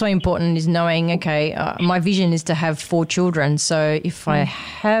what's also important is knowing, okay, my vision is to have 4 children. So if I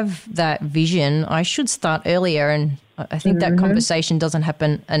have that vision, I should start earlier. And I think that conversation doesn't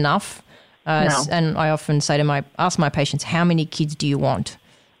happen enough. No. And I often say ask my patients, how many kids do you want?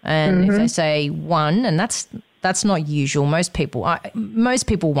 And if they say 1, and that's not usual. Most people want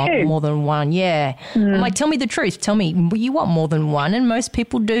 2. More than 1. Yeah. I'm like, tell me the truth. Tell me you want more than 1, and most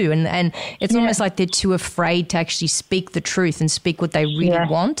people do. And it's almost like they're too afraid to actually speak the truth and speak what they really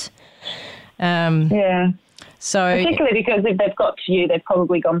want. So particularly because if they've got to you, they've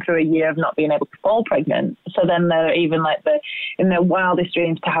probably gone through a year of not being able to fall pregnant. So then they're even like in their wildest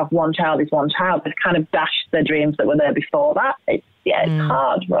dreams to have 1 child is 1 child. They've kind of dashed their dreams that were there before that. It's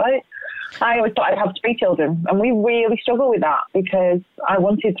hard, right? I always thought I'd have 3 children, and we really struggle with that because I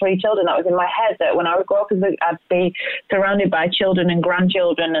wanted 3 children. That was in my head that when I would grow up, I'd be surrounded by children and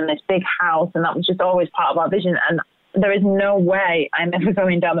grandchildren and this big house, and that was just always part of our vision. And there is no way I'm ever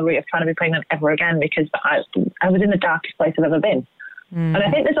going down the route of trying to be pregnant ever again because I was in the darkest place I've ever been. And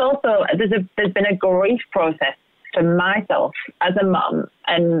I think there's been a grief process for myself as a mum,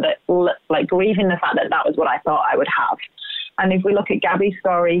 and like grieving the fact that was what I thought I would have. And if we look at Gabby's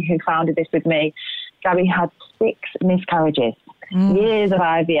story, who founded this with me, Gabby had 6 miscarriages. years of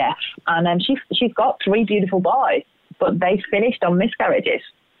IVF. And she's got 3 beautiful boys, but they finished on miscarriages.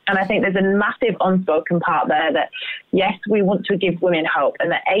 And I think there's a massive unspoken part there that, yes, we want to give women hope,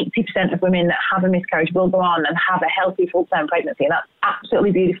 and that 80% of women that have a miscarriage will go on and have a healthy full-term pregnancy. And that's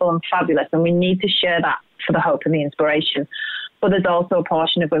absolutely beautiful and fabulous. And we need to share that for the hope and the inspiration. But there's also a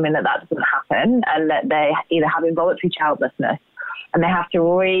portion of women that doesn't happen, and that they either have involuntary childlessness and they have to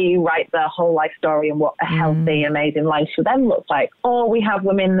rewrite their whole life story and what a healthy, amazing life for them looks like. Or we have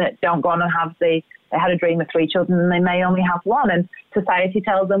women that don't go on and have they had a dream of 3 children and they may only have 1. And society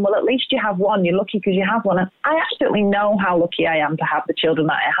tells them, well, at least you have 1. You're lucky because you have 1. And I absolutely know how lucky I am to have the children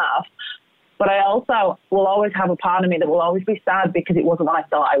that I have. But I also will always have a part of me that will always be sad because it wasn't what I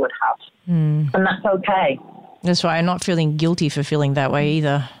thought I would have. And that's okay. That's right. I'm not feeling guilty for feeling that way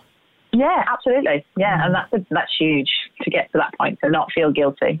either. Yeah, absolutely. Yeah, and that's huge to get to that point, to not feel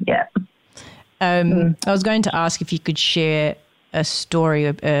guilty. Yeah. I was going to ask if you could share a story,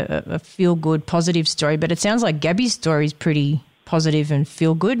 a feel-good, positive story, but it sounds like Gabby's story is pretty positive and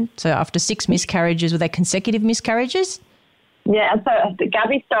feel-good. So after 6 miscarriages, were they consecutive miscarriages? Yeah, so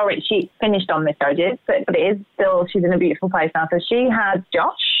Gabby's story, she finished on miscarriages, but it is still, she's in a beautiful place now. So she had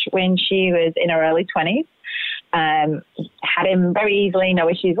Josh when she was in her early 20s, had him very easily, no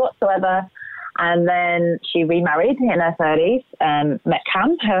issues whatsoever. And then she remarried in her 30s, met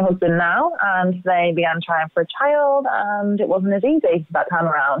Cam, her husband now, and they began trying for a child, and it wasn't as easy that time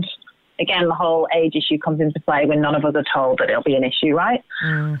around. Again, the whole age issue comes into play when none of us are told that it'll be an issue, right?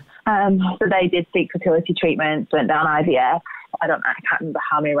 So they did seek fertility treatments, went down IVF. I can't remember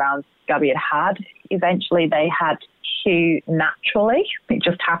how many rounds Gabby had. Eventually, they had 2 naturally. It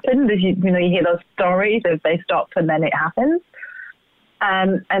just happened. As you hear those stories of they stop and then it happens.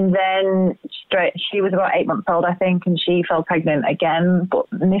 And then she was about 8 months old, I think, and she fell pregnant again,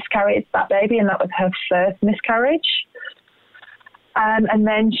 but miscarried that baby, and that was her first miscarriage. And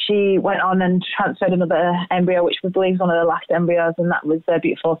then she went on and transferred another embryo, which we believe is one of the last embryos, and that was their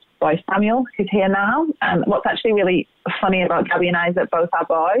beautiful boy Samuel, who's here now. And what's actually really funny about Gabby and I is that both our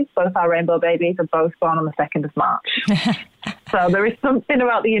boys, both our rainbow babies, are both born on the 2nd of March. So there is something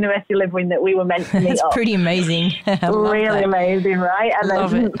about the university living that we were meant to meet It's up. pretty amazing. Really amazing, right? And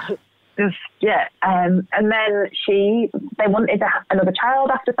love it. And then they wanted to have another child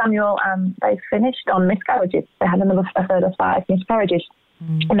after Samuel, and they finished on miscarriages. They had a further 5 miscarriages,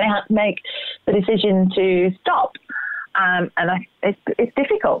 and they had to make the decision to stop. It's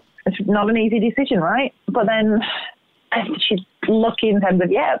difficult. It's not an easy decision, right? But then she's lucky in terms of,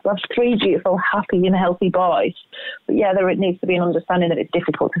 that's 3 beautiful, happy and healthy boys. But there needs to be an understanding that it's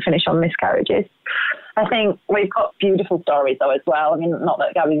difficult to finish on miscarriages. I think we've got beautiful stories though as well. I mean, not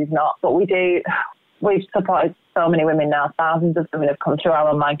that Gabby's is not, but we've supported so many women now. Thousands of women have come through our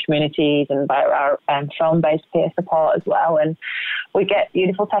online communities and via our phone-based peer support as well. And we get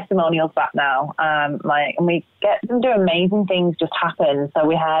beautiful testimonials back now. And we get them do amazing things just happen. So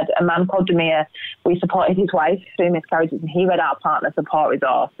we had a man called Demir. We supported his wife through miscarriages, and he read our partner support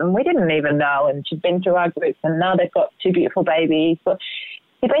resource. And we didn't even know. And she'd been through our groups, and now they've got 2 beautiful babies. But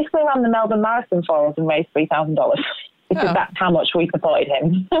he basically ran the Melbourne Marathon for us and raised $3,000. Because that's how much we supported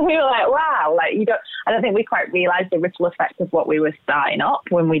him. We were like, wow, I don't think we quite realised the ripple effect of what we were starting up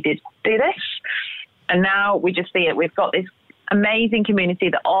when we did do this. And now we just see it. We've got this amazing community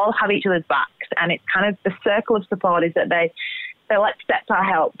that all have each other's backs, and it's kind of the circle of support is that they'll accept our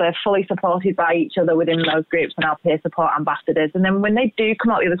help. They're fully supported by each other within those groups and our peer support ambassadors. And then when they do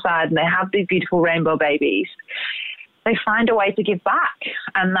come out the other side and they have these beautiful rainbow babies, they find a way to give back.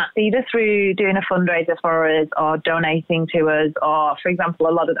 And that's either through doing a fundraiser for us or donating to us, or, for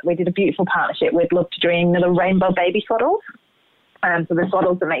example, we did a beautiful partnership with Love to Dream, the rainbow baby swaddles. So the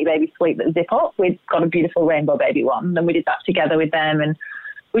swaddles that make your baby sleep that zip up, we've got a beautiful rainbow baby one. And we did that together with them. And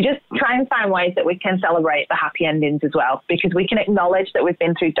we just try and find ways that we can celebrate the happy endings as well, because we can acknowledge that we've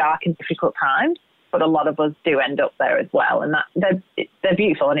been through dark and difficult times, but a lot of us do end up there as well. And they're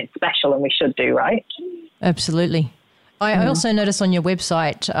beautiful and it's special, and we should do, right? Absolutely. I also noticed on your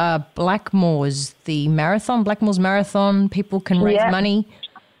website, Blackmore's Marathon, people can raise money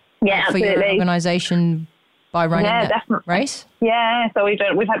for your organisation by running that race. Yeah, so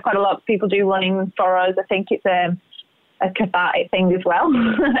we've had quite a lot of people do running for us. I think it's a cathartic thing as well.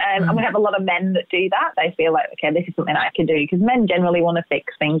 And we have a lot of men that do that. They feel like, okay, this is something I can do, because men generally want to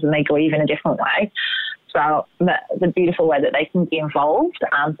fix things and they grieve in a different way. So the beautiful way that they can be involved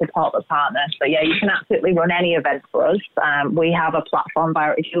and support the partner. So, you can absolutely run any event for us. We have a platform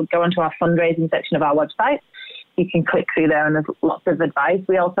if you go into our fundraising section of our website, you can click through there and there's lots of advice.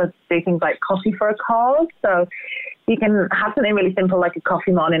 We also do things like coffee for a cause. So you can have something really simple like a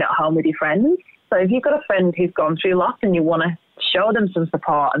coffee morning at home with your friends. So if you've got a friend who's gone through loss and you want to show them some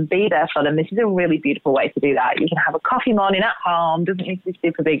support and be there for them. This is a really beautiful way to do that. You can have a coffee morning at home, doesn't need to be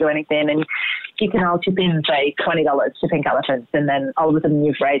super big or anything, and you can all chip in, say, $20 to Pink Elephants, and then all of a sudden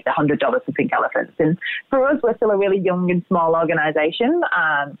you've raised $100 for Pink Elephants. And for us, we're still a really young and small organisation,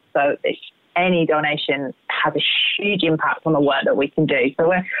 so any donation has a huge impact on the work that we can do. So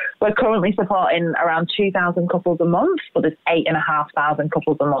we're currently supporting around 2,000 couples a month, but there's 8,500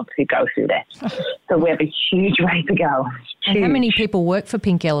 couples a month who go through this. So we have a huge way to go. And how many people work for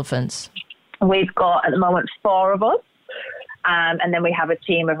Pink Elephants? We've got at the moment 4 of us. And then we have a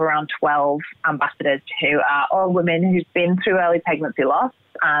team of around 12 ambassadors who are all women who've been through early pregnancy loss,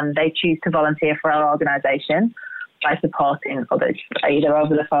 and they choose to volunteer for our organisation by supporting others, either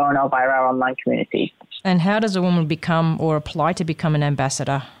over the phone or via our online community. And how does a woman become or apply to become an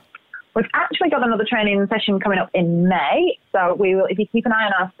ambassador? We've actually got another training session coming up in May. So we will, if you keep an eye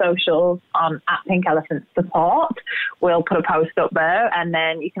on our socials on @PinkElephantSupport, we'll put a post up there. And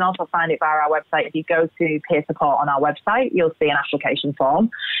then you can also find it via our website. If you go to peer support on our website, you'll see an application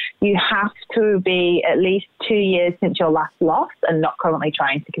form. You have to be at least 2 years since your last loss and not currently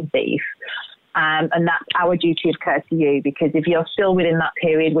trying to conceive. And that's our duty of care to you, because if you're still within that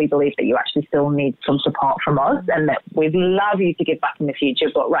period, we believe that you actually still need some support from us, and that we'd love you to give back in the future.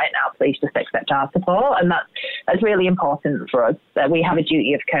 But right now, please just accept our support. And that's really important for us, that we have a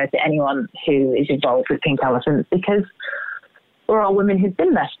duty of care to anyone who is involved with Pink Elephants, because we're all women who've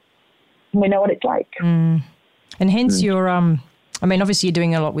been there. We know what it's like. And hence you're, obviously you're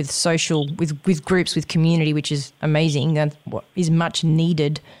doing a lot with social, with groups, with community, which is amazing. That's what is much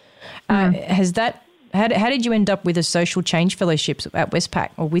needed. How did you end up with a social change fellowships at Westpac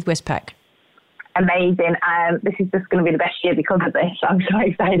or with Westpac? Amazing. This is just going to be the best year because of this. I'm so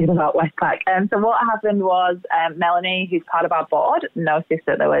excited about Westpac. So what happened was Melanie, who's part of our board, noticed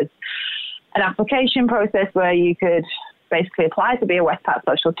that there was an application process where you could basically apply to be a Westpac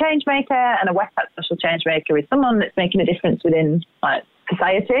social change maker, and a Westpac social change maker is someone that's making a difference within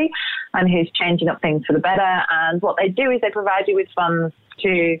society and who's changing up things for the better. And what they do is they provide you with funds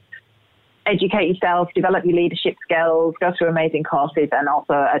to educate yourself, develop your leadership skills, go through amazing courses, and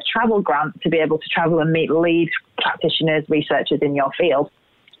also a travel grant to be able to travel and meet lead practitioners, researchers in your field.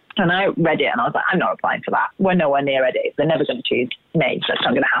 And I read it and I was like, I'm not applying for that. We're nowhere near ready. They're never going to choose me. That's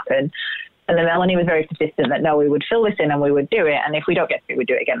not going to happen. And then Melanie was very persistent that no, we would fill this in and we would do it. And if we don't get through, we'd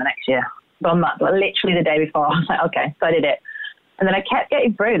do it again the next year. So on that, literally the day before, I was like, okay, so I did it. And then I kept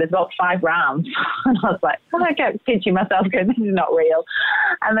getting through. There's about 5 rounds. And I was like, I kept pinching myself going, this is not real.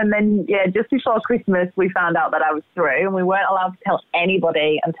 And then, just before Christmas, we found out that I was through, and we weren't allowed to tell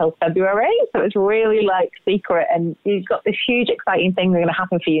anybody until February. So it's really secret. And you've got this huge, exciting thing that's going to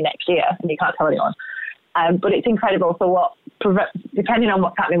happen for you next year, and you can't tell anyone. But it's incredible. So depending on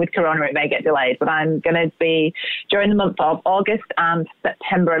what's happening with Corona, it may get delayed. But I'm going to be, during the month of August and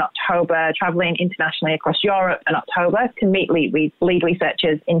September and October, travelling internationally across Europe and October to meet lead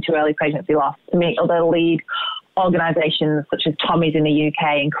researchers into early pregnancy loss, to meet other lead organisations such as Tommy's in the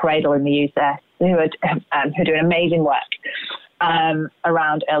UK and Cradle in the US, who are doing amazing work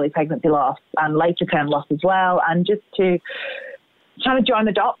around early pregnancy loss and later term loss as well, and just to try to join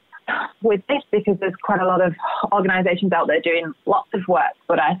the dots with this, because there's quite a lot of organisations out there doing lots of work.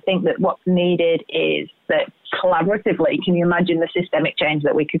 But I think that what's needed is that collaboratively, can you imagine the systemic change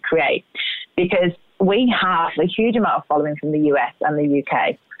that we could create? Because we have a huge amount of following from the US and the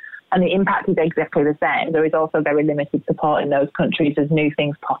UK, and the impact is exactly the same. There is also very limited support in those countries. There's new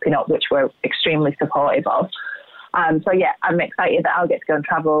things popping up, which we're extremely supportive of. I'm excited that I'll get to go and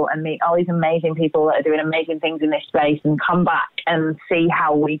travel and meet all these amazing people that are doing amazing things in this space, and come back and see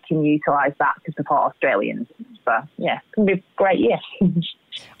how we can utilise that to support Australians. So, it's going to be a great year.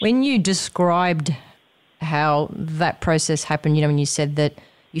 When you described how that process happened, when you said that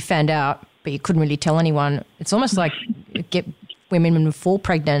you found out but you couldn't really tell anyone, it's almost like get women when they fall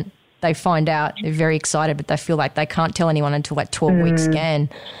pregnant, they find out, they're very excited, but they feel like they can't tell anyone until 12-week scan.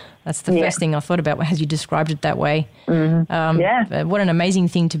 That's the first thing I thought about as you described it that way. What an amazing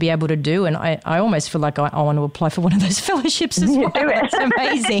thing to be able to do. And I almost feel like I want to apply for one of those fellowships as well. It's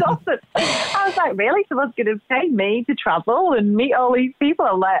amazing. It's awesome. I was like, really? Someone's going to pay me to travel and meet all these people?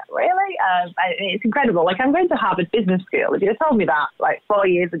 I'm like, really? It's incredible. I'm going to Harvard Business School. If you had told me that 4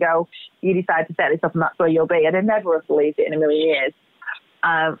 years ago, you decide to set this up and that's where you'll be, I'd never have believed it in a million years.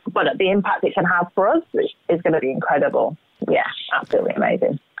 But the impact it can have for us is going to be incredible. Yeah, absolutely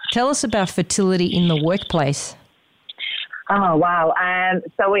amazing. Tell us about fertility in the workplace. Oh, wow.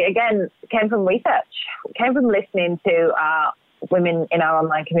 So we, again, came from research. We came from listening to women in our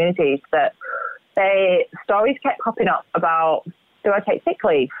online communities that stories kept popping up about, do I take sick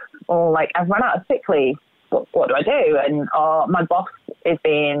leave? Or I've run out of sick leave. what do I do? And my boss is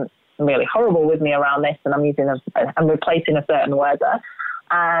being really horrible with me around this, and I'm replacing a certain worker,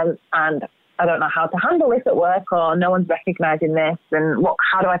 and I don't know how to handle this at work, or no one's recognising this, and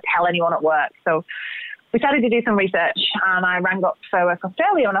how do I tell anyone at work? So we started to do some research, and I rang up Fair Work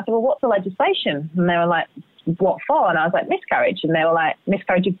Australia, and I said, well, what's the legislation? And they were like, what for? And I was like, miscarriage. And they were like,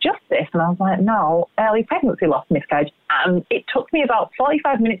 miscarriage of justice. And I was like, no, early pregnancy loss miscarriage. And it took me about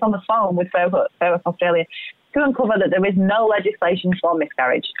 45 minutes on the phone with Fair Work Australia to uncover that there is no legislation for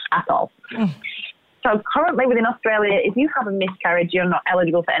miscarriage at all. So currently within Australia, if you have a miscarriage, you're not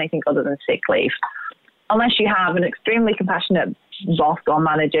eligible for anything other than sick leave, unless you have an extremely compassionate boss or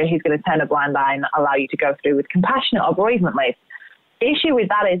manager who's going to turn a blind eye and allow you to go through with compassionate or bereavement leave. The issue with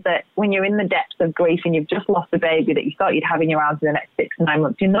that is that when you're in the depths of grief and you've just lost a baby that you thought you'd have in your arms in the next 6 to 9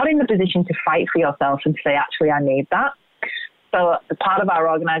 months, you're not in the position to fight for yourself and say, actually, I need that. So as part of our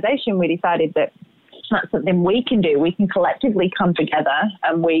organisation, we decided that that's something we can do. We can collectively come together,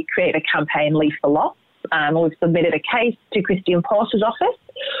 and we create a campaign, Leave for Loss. We've submitted a case to Christian Porter's office,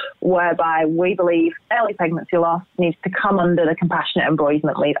 whereby we believe early pregnancy loss needs to come under the Compassionate and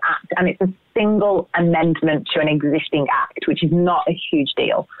Bereavement Leave Act, and it's a single amendment to an existing act, which is not a huge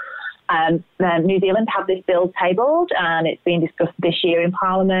deal. New Zealand have this bill tabled, and it's being discussed this year in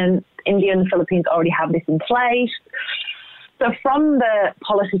Parliament. India and the Philippines already have this in place. So from the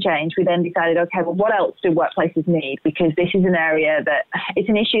policy change, we then decided, okay, well, what else do workplaces need? Because this is an area that it's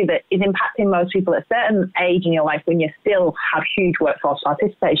an issue that is impacting most people at a certain age in your life when you still have huge workforce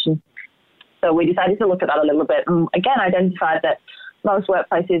participation. So we decided to look at that a little bit, and again identified that most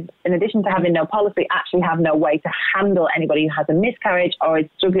workplaces, in addition to having no policy, actually have no way to handle anybody who has a miscarriage or is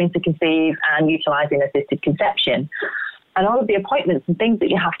struggling to conceive and utilising assisted conception. And all of the appointments and things that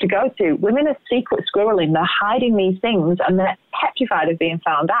you have to go to, women are secret squirreling. They're hiding these things, and they're petrified of being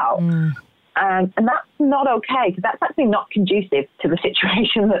found out. And that's not okay, because that's actually not conducive to the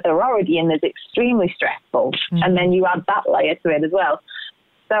situation that they're already in. That's extremely stressful. And then you add that layer to it as well.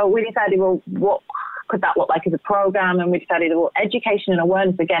 So we decided, well, what could that look like as a program? And we decided, well, education and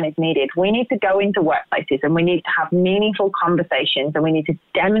awareness, again, is needed. We need to go into workplaces, and we need to have meaningful conversations, and we need to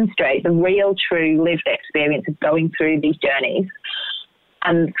demonstrate the real, true lived experience of going through these journeys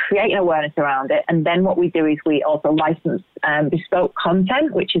and create an awareness around it. And then what we do is we also license bespoke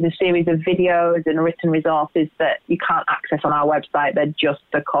content, which is a series of videos and written resources that you can't access on our website. They're just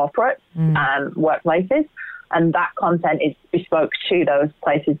for corporate workplaces. And that content is bespoke to those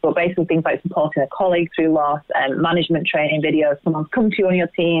places. But basically things like supporting a colleague through loss and management training videos. Someone's come to you on your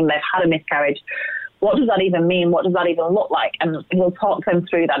team, they've had a miscarriage. What does that even mean? What does that even look like? And we'll talk them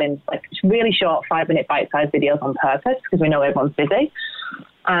through that in like really short 5-minute bite-sized videos on purpose, because we know everyone's busy.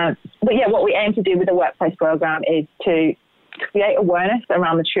 But yeah, what we aim to do with the workplace program is to create awareness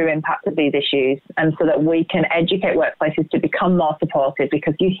around the true impact of these issues, and so that we can educate workplaces to become more supportive,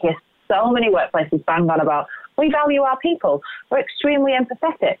 because you hear so many workplaces bang on about, we value our people, we're extremely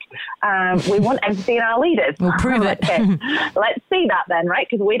empathetic, we want empathy in our leaders. We'll prove it. Okay, let's see that then, right?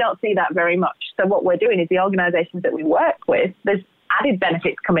 Because we don't see that very much. So what we're doing is the organisations that we work with, there's added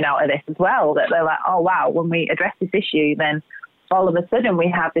benefits coming out of this as well, that they're like, oh wow, when we address this issue, then all of a sudden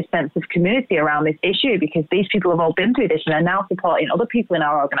we have this sense of community around this issue, because these people have all been through this and are now supporting other people in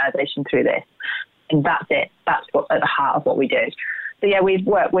our organisation through this. And that's it. That's what, at the heart of what we do. So yeah, we've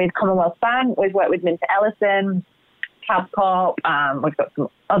worked with Commonwealth Bank, we've worked with Minter Ellison, Tabcorp, we've got some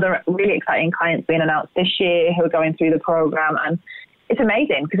other really exciting clients being announced this year who are going through the program, and it's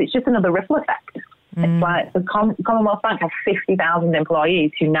amazing because it's just another ripple effect. It's like the Commonwealth Bank has 50,000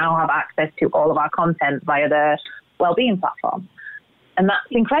 employees who now have access to all of our content via their wellbeing platform. And that's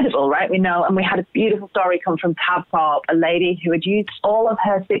incredible, right? We know, and we had a beautiful story come from Tabcorp, a lady who had used all of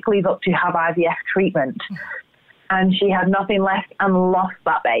her sick leave up to have IVF treatment. And she had nothing left and lost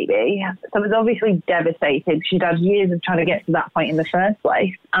that baby. So was obviously devastated. She'd had years of trying to get to that point in the first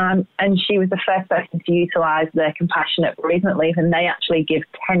place. And she was the first person to utilise their compassionate bereavement leave, and they actually give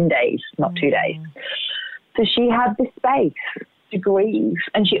 10 days, not 2 days. So she had this space to grieve.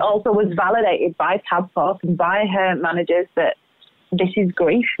 And she also was validated by Tabcorp and by her managers that this is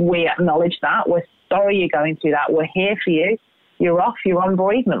grief. We acknowledge that. We're sorry you're going through that. We're here for you. You're off. You're on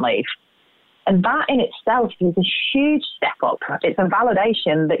bereavement leave. And that in itself is a huge step up. It's a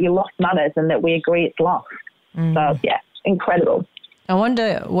validation that your loss matters and that we agree it's lost. So, yeah, incredible. I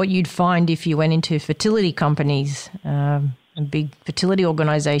wonder what you'd find if you went into fertility companies and big fertility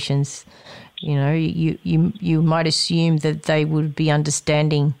organisations. You know, you might assume that they would be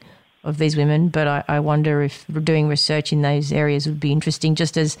understanding of these women, but I wonder if doing research in those areas would be interesting,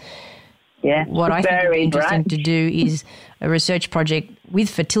 just as what I think would be interesting to do is a research project with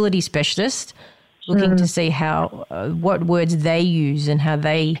fertility specialists looking to see how what words they use and how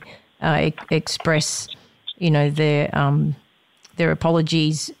they express, their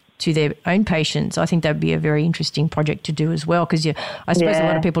apologies to their own patients. I think that'd be a very interesting project to do as well, because I suppose a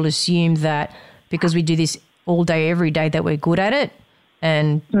lot of people assume that because we do this all day, every day, that we're good at it,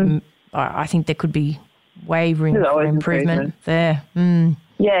 and I think there could be way room for improvement there.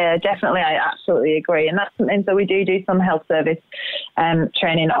 Yeah, definitely. I absolutely agree. And that's something, so we do some health service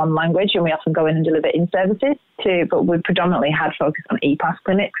training on language, and we often go in and deliver in-services too, but we predominantly had focused on EPAS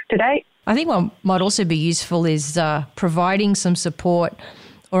clinics today. I think what might also be useful is providing some support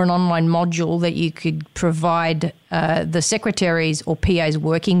or an online module that you could provide the secretaries or PAs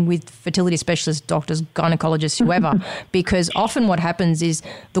working with fertility specialists, doctors, gynecologists, whoever, because often what happens is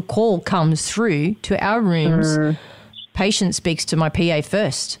the call comes through to our rooms. Patient speaks to my PA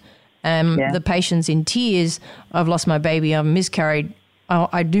first. The patient's in tears. I've lost my baby. I've miscarried.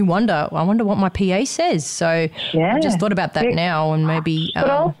 I wonder what my PA says. So I just thought about that now, and maybe. But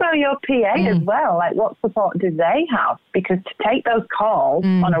also your PA as well. Like, what support do they have? Because to take those calls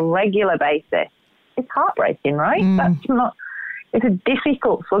on a regular basis, it's heartbreaking, right? That's not. It's a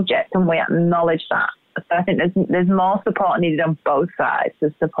difficult subject, and we acknowledge that. So I think there's more support needed on both sides.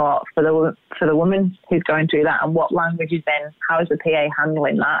 The support for the woman who's going through that, and what language is in, how is the PA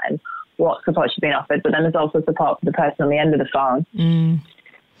handling that, and what support she's being offered. But then there's also support for the person on the end of the phone.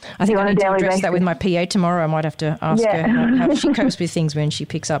 I think I need to address that with my PA tomorrow. I might have to ask her how she copes with things when she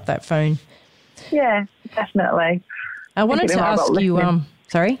picks up that phone. Yeah, definitely. I wanted to ask you,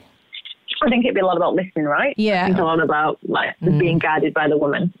 sorry? I think it'd be a lot about listening, right? Yeah. I think a lot about being guided by the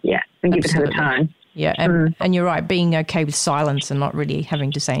woman. Yeah, and giving her the time. Yeah, and you're right, being okay with silence and not really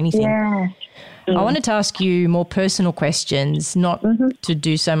having to say anything. Yeah. I wanted to ask you more personal questions, not to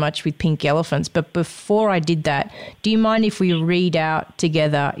do so much with pink elephants, but before I did that, do you mind if we read out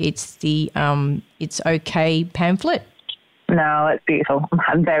together It's It's Okay pamphlet? No, it's beautiful.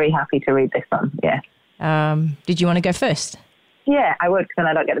 I'm very happy to read this one, yeah. Did you want to go first? Yeah, I would, because then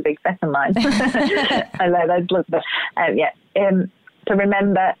I don't get a big second line. I like those, but so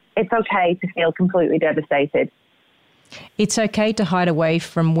remember, it's okay to feel completely devastated. It's okay to hide away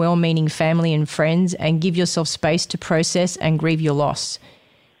from well-meaning family and friends and give yourself space to process and grieve your loss.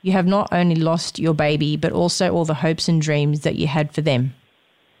 You have not only lost your baby, but also all the hopes and dreams that you had for them.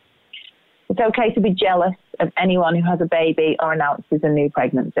 It's okay to be jealous of anyone who has a baby or announces a new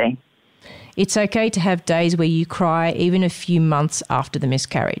pregnancy. It's okay to have days where you cry even a few months after the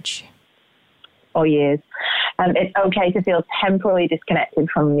miscarriage. Or years. It's okay to feel temporarily disconnected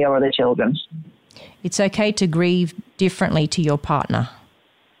from your other children. It's okay to grieve differently to your partner.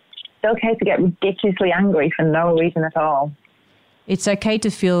 It's okay to get ridiculously angry for no reason at all. It's okay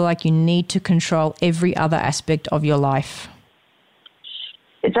to feel like you need to control every other aspect of your life.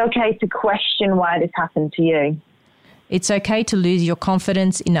 It's okay to question why this happened to you. It's okay to lose your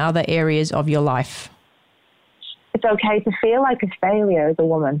confidence in other areas of your life. It's okay to feel like a failure as a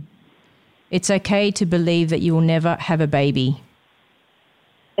woman. It's okay to believe that you will never have a baby.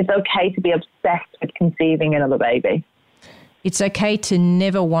 It's okay to be obsessed with conceiving another baby. It's okay to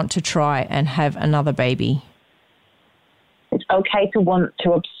never want to try and have another baby. It's okay to want to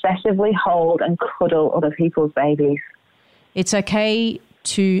obsessively hold and cuddle other people's babies. It's okay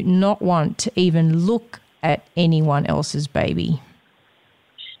to not want to even look at anyone else's baby.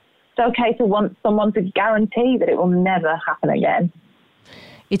 It's okay to want someone to guarantee that it will never happen again.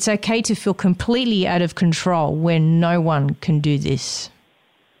 It's okay to feel completely out of control when no one can do this.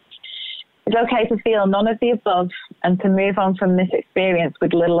 It's okay to feel none of the above and to move on from this experience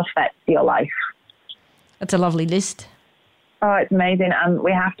with little effect to your life. That's a lovely list. Oh, it's amazing. And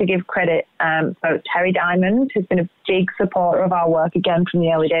we have to give credit. So Terry Diamond, who's been a big supporter of our work again from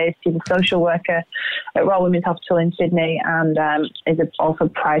the early days. She's a social worker at Royal Women's Hospital in Sydney, and is also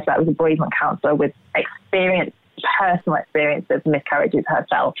prior to that was a bereavement counsellor with personal experience of miscarriages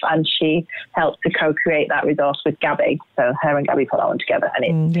herself, and she helped to co-create that resource with Gabby. So her and Gabby put that one together,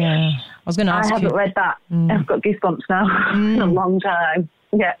 and I was going to ask you. I haven't read that. I've got goosebumps now. In a long time.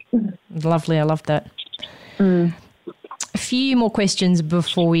 Yeah, lovely. I love that. A few more questions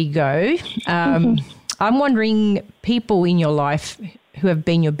before we go. I'm wondering, people in your life who have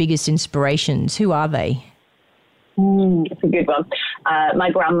been your biggest inspirations, who are they? It's a good one.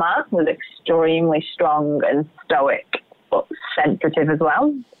 My grandma was extremely strong and stoic, but sensitive as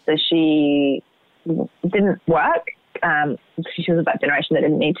well. So she didn't work. She was of that generation that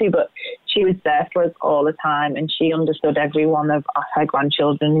didn't need to, but she was there for us all the time, and she understood every one of her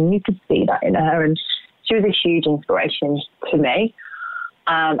grandchildren, and you could see that in her. And she was a huge inspiration to me.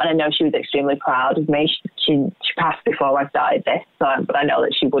 And I know she was extremely proud of me. She passed before I started this, but I know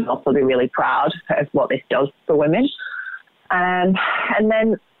that she would also be really proud of what this does for women. And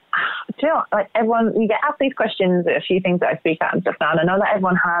then, you know, like everyone, you get asked these questions, a few things that I speak at and stuff now, and I know that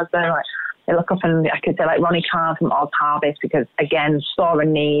everyone has them. Like, they look up and I could say like Ronnie Carr from Oz Harvest, because again, saw a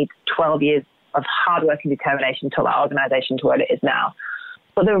need, 12 years of hard work and determination took that organisation to where it is now.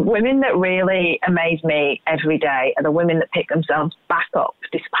 But the women that really amaze me every day are the women that pick themselves back up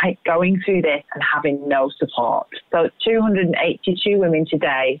despite going through this and having no support. So 282 women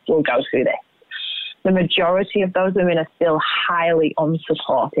today will go through this. The majority of those women are still highly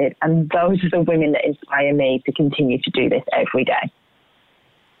unsupported, and those are the women that inspire me to continue to do this every day.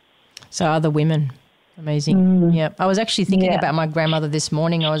 So other women. Amazing. Yeah. I was actually thinking about my grandmother this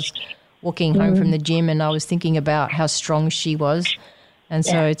morning. I was walking home from the gym and I was thinking about how strong she was. And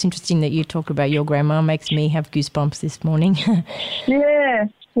so it's interesting that you talk about your grandma. Makes me have goosebumps this morning. Yeah,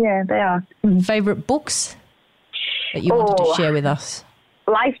 they are. Favourite books that you wanted to share with us?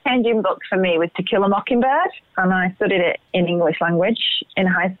 Life-changing book for me was To Kill a Mockingbird, and I studied it in English language in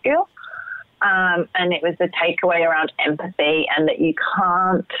high school. And it was the takeaway around empathy, and that you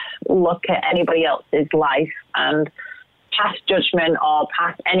can't look at anybody else's life and pass judgment or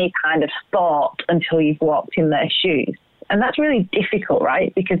pass any kind of thought until you've walked in their shoes. And that's really difficult,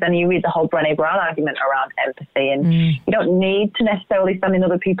 right? Because then you read the whole Brené Brown argument around empathy, and you don't need to necessarily stand in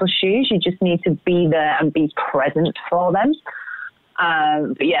other people's shoes. You just need to be there and be present for them.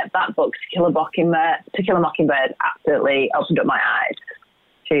 But yeah, that book, To Kill a Mockingbird, absolutely opened up my eyes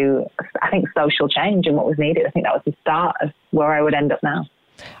to, I think, social change and what was needed. I think that was the start of where I would end up now.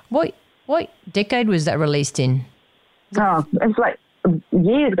 What decade was that released in? Oh, it's like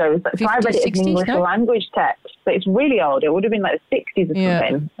years ago. It was like, 50s, so I read it in English language text, but it's really old. It would have been like the 60s or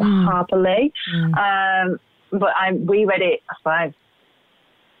something, Harper Lee. But we read it,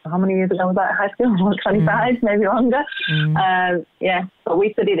 how many years ago was that at high school? 25, maybe longer. But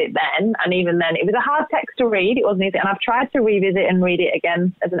we studied it then, and even then it was a hard text to read. It wasn't easy, and I've tried to revisit and read it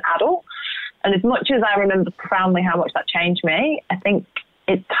again as an adult. And as much as I remember profoundly how much that changed me, I think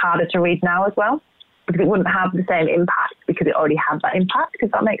it's harder to read now as well, because it wouldn't have the same impact because it already had that impact,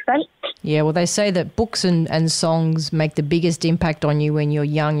 if that makes sense. Yeah, well, they say that books and songs make the biggest impact on you when you're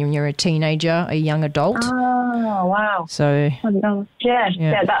young, when you're a teenager, a young adult. Oh, wow. So, that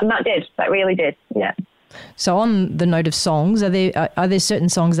really did, yeah. So on the note of songs, are there certain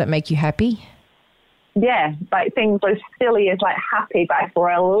songs that make you happy? Yeah, like things as silly as like Happy by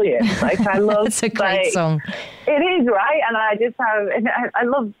Pharrell Williams. Like I love That's a great song. It is, right? And I just I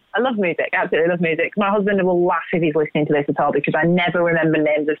love music, absolutely love music. My husband will laugh if he's listening to this at all, because I never remember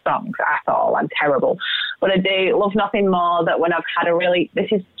names of songs at all. I'm terrible. But I do love nothing more that when I've had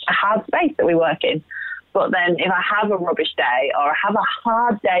this is a hard space that we work in. But then if I have a rubbish day or I have a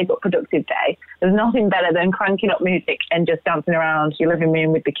hard day but productive day, there's nothing better than cranking up music and just dancing around your living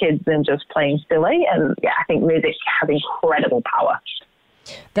room with the kids and just playing silly. And yeah, I think music has incredible power.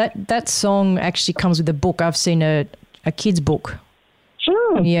 That song actually comes with a book. I've seen a kid's book.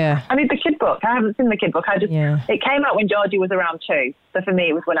 Yeah. I mean, the kid book. I haven't seen the kid book. It came out when Georgie was around 2. So for me,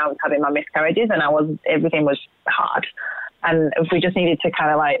 it was when I was having my miscarriages and everything was hard. And if we just needed to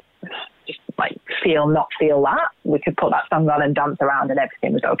kind of not feel that, we could put that song on and dance around and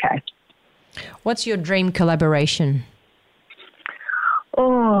everything was okay. What's your dream collaboration?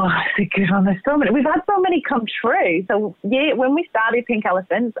 Oh, that's a good one. There's so many. We've had so many come true. So yeah, when we started Pink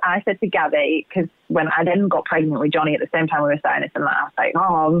Elephants, I said to Gabby, because when I then got pregnant with Johnny at the same time we were starting this, and I was like,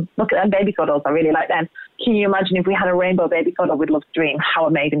 oh, look at them baby cuddles. I really like them. Can you imagine if we had a rainbow baby cuddle with Love Dream? How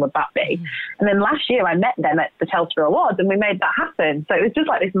amazing would that be? And then last year I met them at the Telstra Awards and we made that happen. So it was just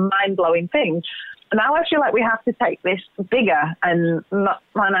like this mind-blowing thing. And now I feel like we have to take this bigger and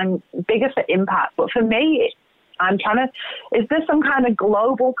I'm bigger for impact. But for me, is there some kind of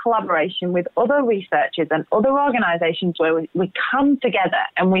global collaboration with other researchers and other organisations where we come together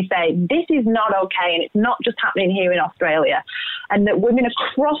and we say, this is not okay and it's not just happening here in Australia, and that women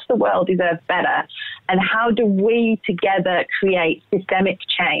across the world deserve better, and how do we together create systemic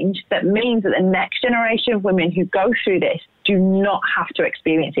change that means that the next generation of women who go through this do not have to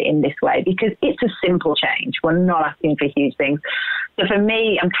experience it in this way, because it's a simple change. We're not asking for huge things. So for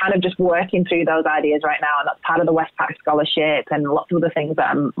me, I'm kind of just working through those ideas right now, and that's part of the Westpac Scholarship and lots of other things that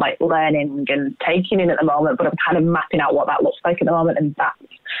I'm like learning and taking in at the moment, but I'm kind of mapping out what that looks like at the moment, and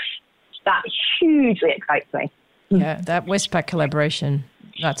that hugely excites me. Yeah, that Westpac collaboration,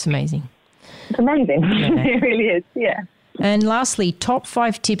 that's amazing. It's amazing. Yeah. It really is, yeah. And lastly, top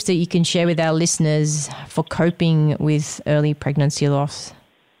 5 tips that you can share with our listeners for coping with early pregnancy loss.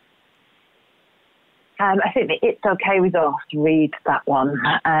 I think that It's Okay with Us, read that one,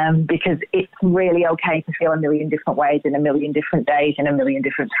 because it's really okay to feel a million different ways in a million different days in a million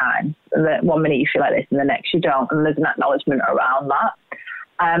different times. That one minute you feel like this and the next you don't, and there's an acknowledgement around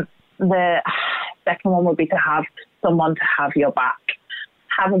that. The second one would be to have someone to have your back.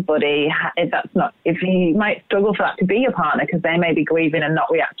 Have a buddy. If you might struggle for that to be your partner because they may be grieving and not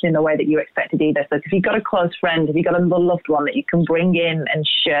reacting in the way that you expected either. So if you've got a close friend, if you've got a loved one that you can bring in and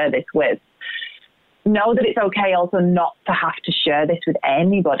share this with, know that it's okay also not to have to share this with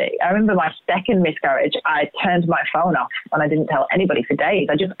anybody. I remember my second miscarriage, I turned my phone off and I didn't tell anybody for days.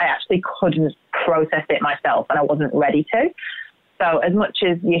 I actually couldn't process it myself and I wasn't ready to. So as much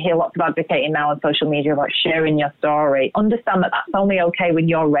as you hear lots of advocating now on social media about sharing your story, understand that that's only okay when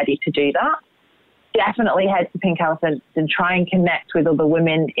you're ready to do that. Definitely head to Pink Elephants and try and connect with other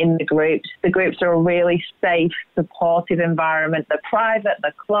women in the groups. The groups are a really safe, supportive environment. They're private,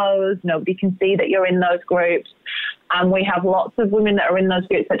 they're closed. Nobody can see that you're in those groups. And we have lots of women that are in those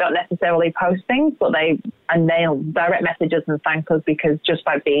groups that don't necessarily post things, but they'll direct message us and thank us because just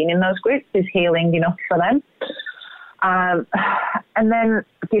by being in those groups is healing enough for them. And then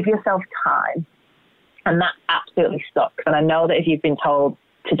give yourself time. And that absolutely sucks. And I know that if you've been told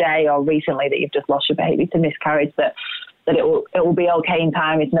today or recently that you've just lost your baby to miscarriage, that it will be okay in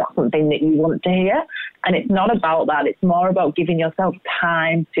time. It's not something that you want to hear. And it's not about that. It's more about giving yourself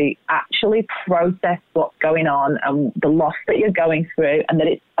time to actually process what's going on and the loss that you're going through, and that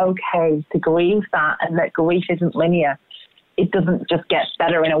it's okay to grieve that, and that grief isn't linear. It doesn't just get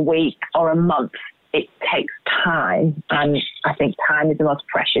better in a week or a month. It takes time, and I think time is the most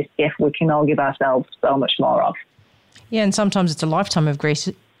precious gift we can all give ourselves so much more of. Yeah, and sometimes it's a lifetime of grief,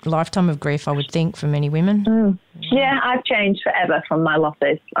 I would think, for many women. Yeah, I've changed forever from my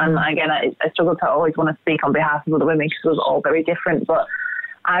losses. And again, I struggle to always want to speak on behalf of other women because we're all very different, but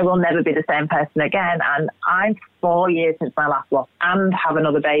I will never be the same person again. And I'm 4 years since my last loss and have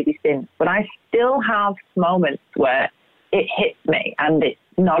another baby since, but I still have moments where it hits me and it's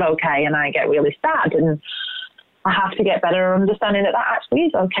not okay and I get really sad, and I have to get better understanding that actually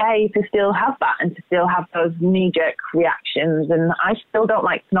is okay to still have that and to still have those knee-jerk reactions. And I still don't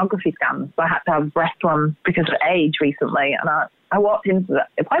like sonography scans. So I had to have breast ones because of age recently, and I walked into the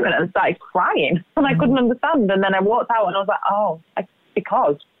appointment and started crying and I couldn't understand, and then I walked out and I was like,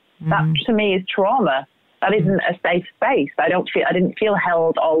 because that to me is trauma. That isn't a safe space. I didn't feel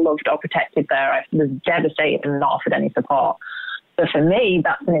held or loved or protected there. I was devastated and not offered any support. So for me,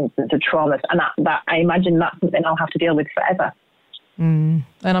 that's an instance of trauma, and that I imagine that's something I'll have to deal with forever. And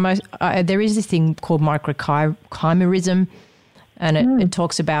there is this thing called microchimerism, and it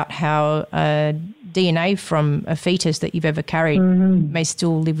talks about how DNA from a fetus that you've ever carried may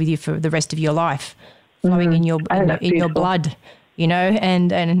still live with you for the rest of your life, flowing in your blood,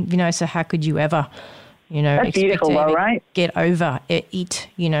 and so how could you ever that's expect to right? get over it,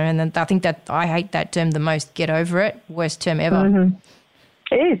 and then I think that I hate that term the most, get over it, worst term ever.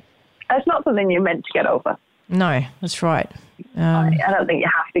 It is. It's not something you're meant to get over. No, that's right. I don't think you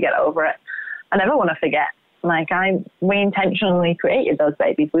have to get over it. I never want to forget. We intentionally created those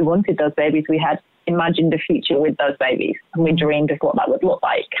babies. We wanted those babies. We had imagined a future with those babies, and we dreamed of what that would look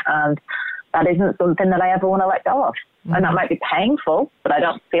like. And that isn't something that I ever want to let go of. And that might be painful, but I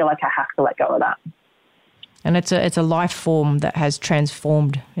don't feel like I have to let go of that. And it's a life form that has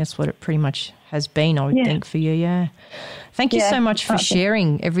transformed. That's what it pretty much has been, I would think, for you. Yeah. Thank you so much for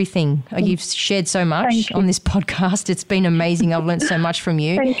sharing everything. You've shared so much on this podcast. It's been amazing. I've learned so much from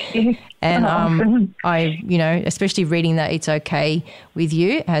you. Thank you. And especially reading that It's Okay with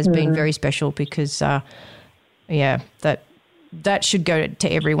You has been very special because, that should go to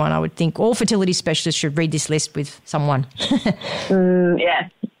everyone, I would think. All fertility specialists should read this list with someone. Yeah,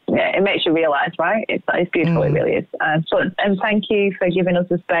 it makes you realise, right? It's beautiful, it really is. And thank you for giving us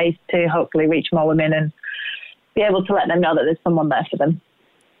the space to hopefully reach more women and be able to let them know that there's someone there for them.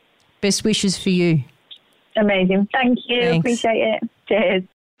 Best wishes for you. Amazing. Thank you. Thanks. Appreciate it. Cheers.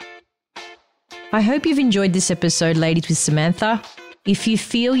 I hope you've enjoyed this episode, Ladies with Samantha. If you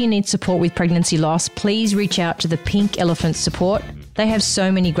feel you need support with pregnancy loss, please reach out to the Pink Elephant Support. They have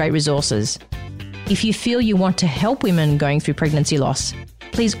so many great resources. If you feel you want to help women going through pregnancy loss,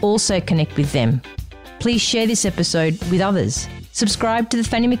 please also connect with them. Please share this episode with others. Subscribe to the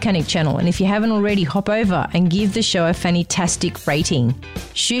Fanny Mechanic channel, and if you haven't already, hop over and give the show a fantastic rating.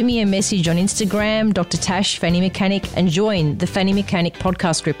 Shoot me a message on Instagram, Dr. Tash Fanny Mechanic, and join the Fanny Mechanic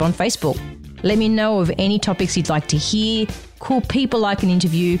podcast group on Facebook. Let me know of any topics you'd like to hear, cool people I can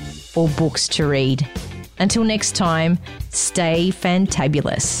interview, or books to read. Until next time, stay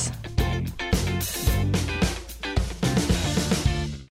fantabulous.